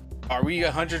slow. Are we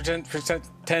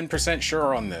 110%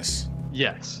 sure on this?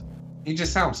 Yes. He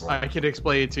just sounds slow. I can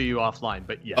explain it to you offline,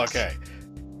 but yes. Okay.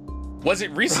 Was it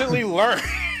recently learned?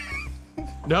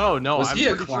 No, Was I'm he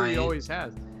a pretty sure he client? always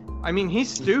has. I mean, he's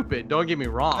stupid. Don't get me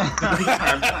wrong.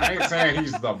 I ain't saying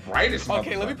he's the brightest.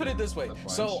 Okay, let me put it this way.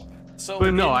 So So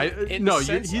But no,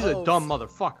 he's a dumb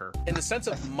motherfucker. In the sense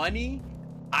of money,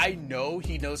 I know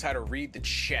he knows how to read the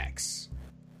checks.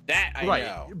 That I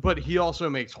know. But he also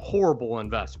makes horrible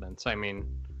investments. I mean,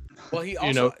 well, he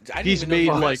also, he's made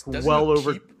like well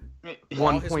over 1.5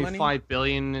 $1.5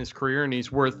 billion in his career, and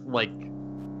he's worth like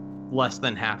less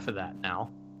than half of that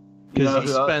now because he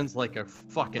spends like a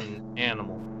fucking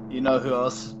animal. You know who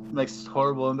else makes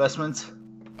horrible investments?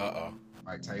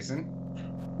 Mike Tyson.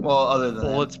 Well, other than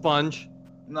Bullet Sponge.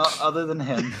 No, other than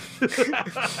him.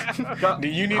 Do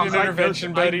you need an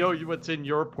intervention, buddy? I know what's in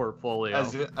your portfolio.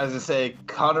 As I say,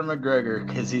 Conor McGregor,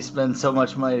 because he spends so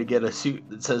much money to get a suit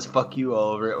that says "fuck you"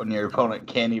 all over it when your opponent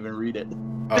can't even read it.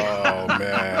 Oh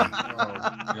man!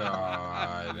 Oh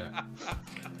god!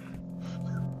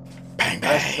 Bang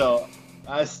bang!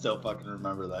 I still fucking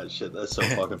remember that shit. That's so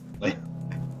fucking funny.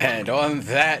 And on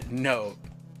that note,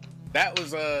 that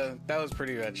was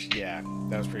pretty much, yeah,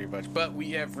 that was pretty much. But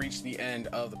we have reached the end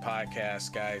of the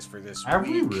podcast, guys, for this Have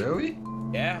week. we really?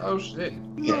 Yeah. Oh shit.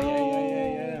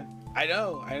 Yeah. I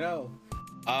know.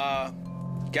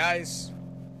 Guys,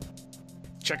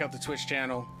 check out the Twitch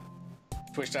channel,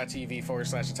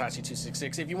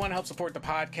 twitch.tv/Itachi266. If you want to help support the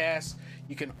podcast,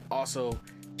 you can also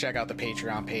check out the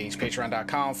Patreon page,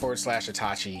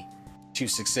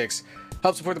 patreon.com/Itachi266.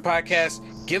 Help support the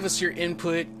podcast. Give us your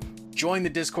input. Join the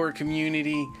Discord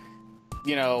community.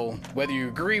 You know, whether you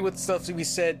agree with stuff that we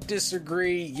said,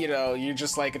 disagree, you know, you're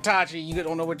just like, Itachi, you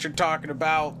don't know what you're talking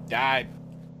about. Let us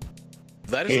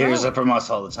know. He hears it from us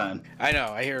all the time. I know,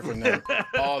 I hear it from them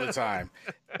all the time.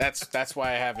 That's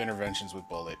why I have interventions with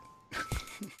Bullet.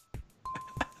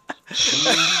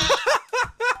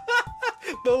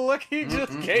 The look he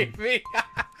just gave me.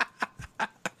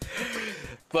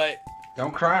 But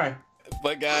don't cry.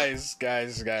 But guys,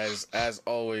 as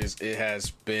always, it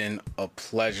has been a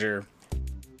pleasure.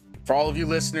 For all of you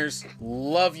listeners,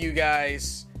 love you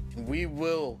guys. We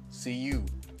will see you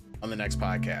on the next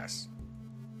podcast.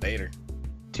 Later.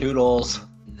 Toodles.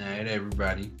 Night,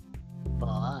 everybody.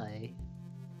 Bye.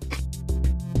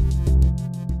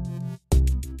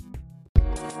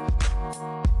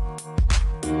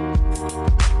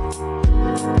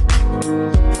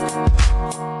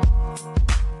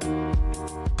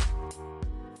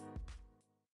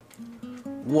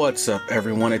 What's up,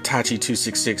 everyone?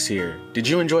 Itachi266 here. Did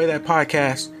you enjoy that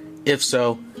podcast? If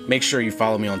so, make sure you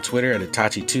follow me on Twitter at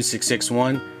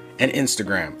Itachi2661 and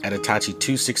Instagram at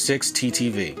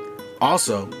Itachi266TTV.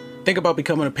 Also, think about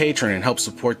becoming a patron and help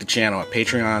support the channel at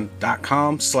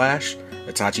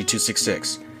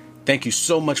patreon.com/Itachi266. Thank you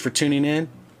so much for tuning in.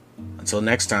 Until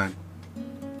next time.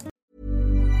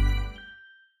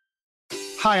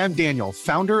 Hi, I'm Daniel,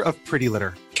 founder of Pretty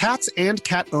Litter. Cats and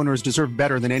cat owners deserve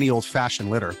better than any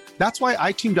old-fashioned litter. That's why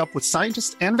I teamed up with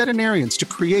scientists and veterinarians to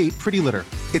create Pretty Litter.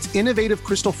 Its innovative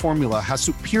crystal formula has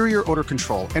superior odor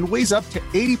control and weighs up to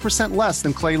 80% less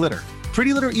than clay litter.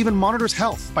 Pretty Litter even monitors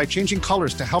health by changing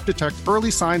colors to help detect early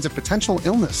signs of potential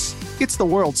illness. It's the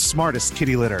world's smartest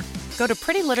kitty litter. Go to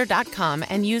prettylitter.com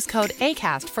and use code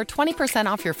ACAST for 20%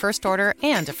 off your first order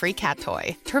and a free cat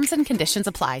toy. Terms and conditions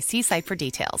apply. See site for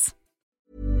details.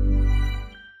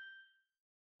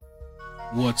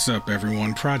 What's up,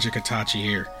 everyone? Project Itachi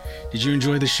here. Did you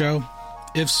enjoy the show?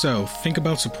 If so, think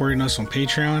about supporting us on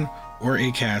Patreon or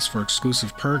Acast for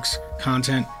exclusive perks,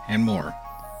 content, and more.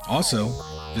 Also,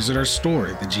 visit our store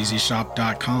at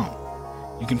thegzshop.com.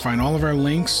 You can find all of our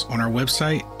links on our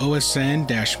website,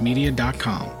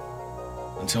 osn-media.com.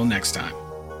 Until next time.